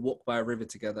 They used to walk by a river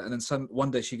together. And then one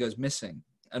day she goes missing.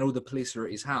 And all the police are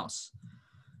at his house.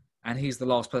 And he's the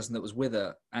last person that was with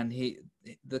her. And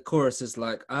the chorus is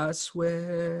like, I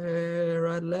swear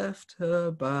I left her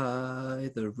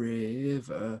by the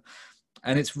river.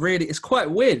 And it's quite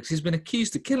weird because he's been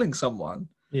accused of killing someone.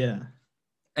 Yeah.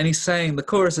 And he's saying, the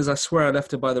chorus is, I swear I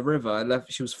left her by the river.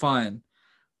 She was fine.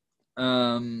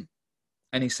 And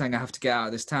he's saying, I have to get out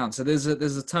of this town. So there's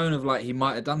a tone of like, he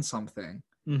might have done something.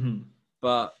 Mm-hmm.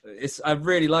 But I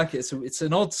really like it. It's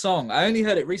an odd song. I only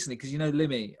heard it recently because,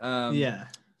 Limmy. Yeah.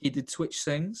 He did Twitch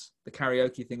Sings, the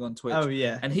karaoke thing on Twitch. Oh,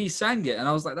 yeah. And he sang it. And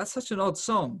I was like, that's such an odd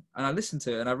song. And I listened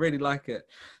to it and I really like it.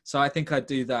 So I think I'd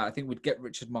do that. I think we'd get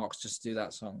Richard Marx just to do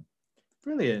that song.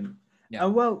 Brilliant. Yeah.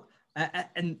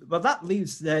 That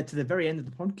leads to the very end of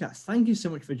the podcast. Thank you so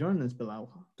much for joining us, Bilal.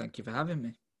 Thank you for having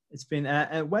me. It's been,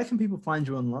 where can people find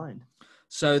you online?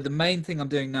 So the main thing I'm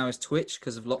doing now is Twitch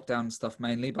because of lockdown and stuff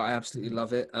mainly, but I absolutely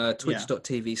love it.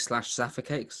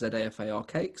 Twitch.tv/ZaffaCakes, ZAFAR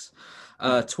Cakes.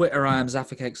 Twitter, I am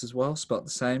ZaffaCakes as well, spelled the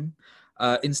same.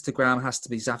 Instagram has to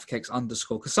be ZaffaCakes _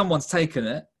 because someone's taken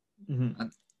it. Mm-hmm.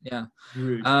 And, yeah.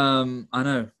 Rude. I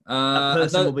know. That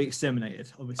person will be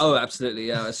exterminated, obviously. Oh, absolutely.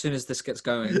 Yeah. As soon as this gets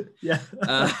going. Yeah.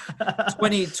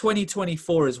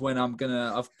 2024 is when I've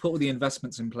put all the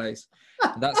investments in place.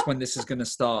 And that's when this is going to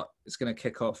start. It's going to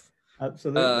kick off.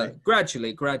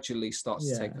 Absolutely. Gradually starts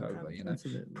to take over,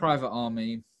 absolutely. Private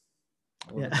army.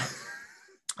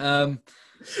 Yeah.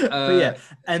 But yeah,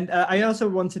 and I also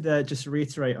wanted to just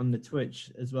reiterate on the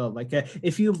Twitch as well. Like,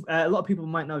 if you, a lot of people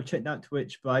might not have checked out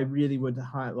Twitch, but I really would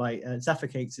highlight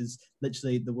ZaffaCakes is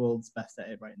literally the world's best at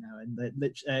it right now, and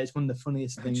it's one of the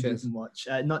funniest things you can watch.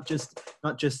 Not just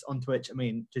on Twitch. I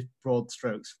mean, just broad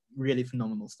strokes, really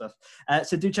phenomenal stuff.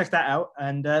 So do check that out,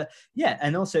 and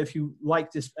and also if you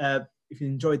like this. If you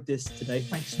enjoyed this today,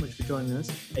 thanks so much for joining us.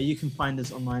 You can find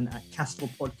us online at Castable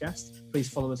Podcast. Please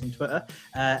follow us on Twitter.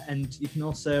 And you can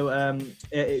also, why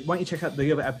don't you check out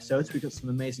the other episodes? We've got some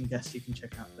amazing guests you can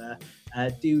check out there.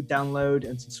 Do download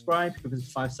and subscribe because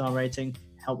a 5-star rating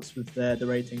helps with the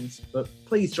ratings. But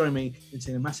please join me in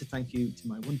saying a massive thank you to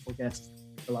my wonderful guest,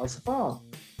 Bilal Safar.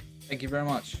 Thank you very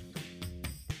much.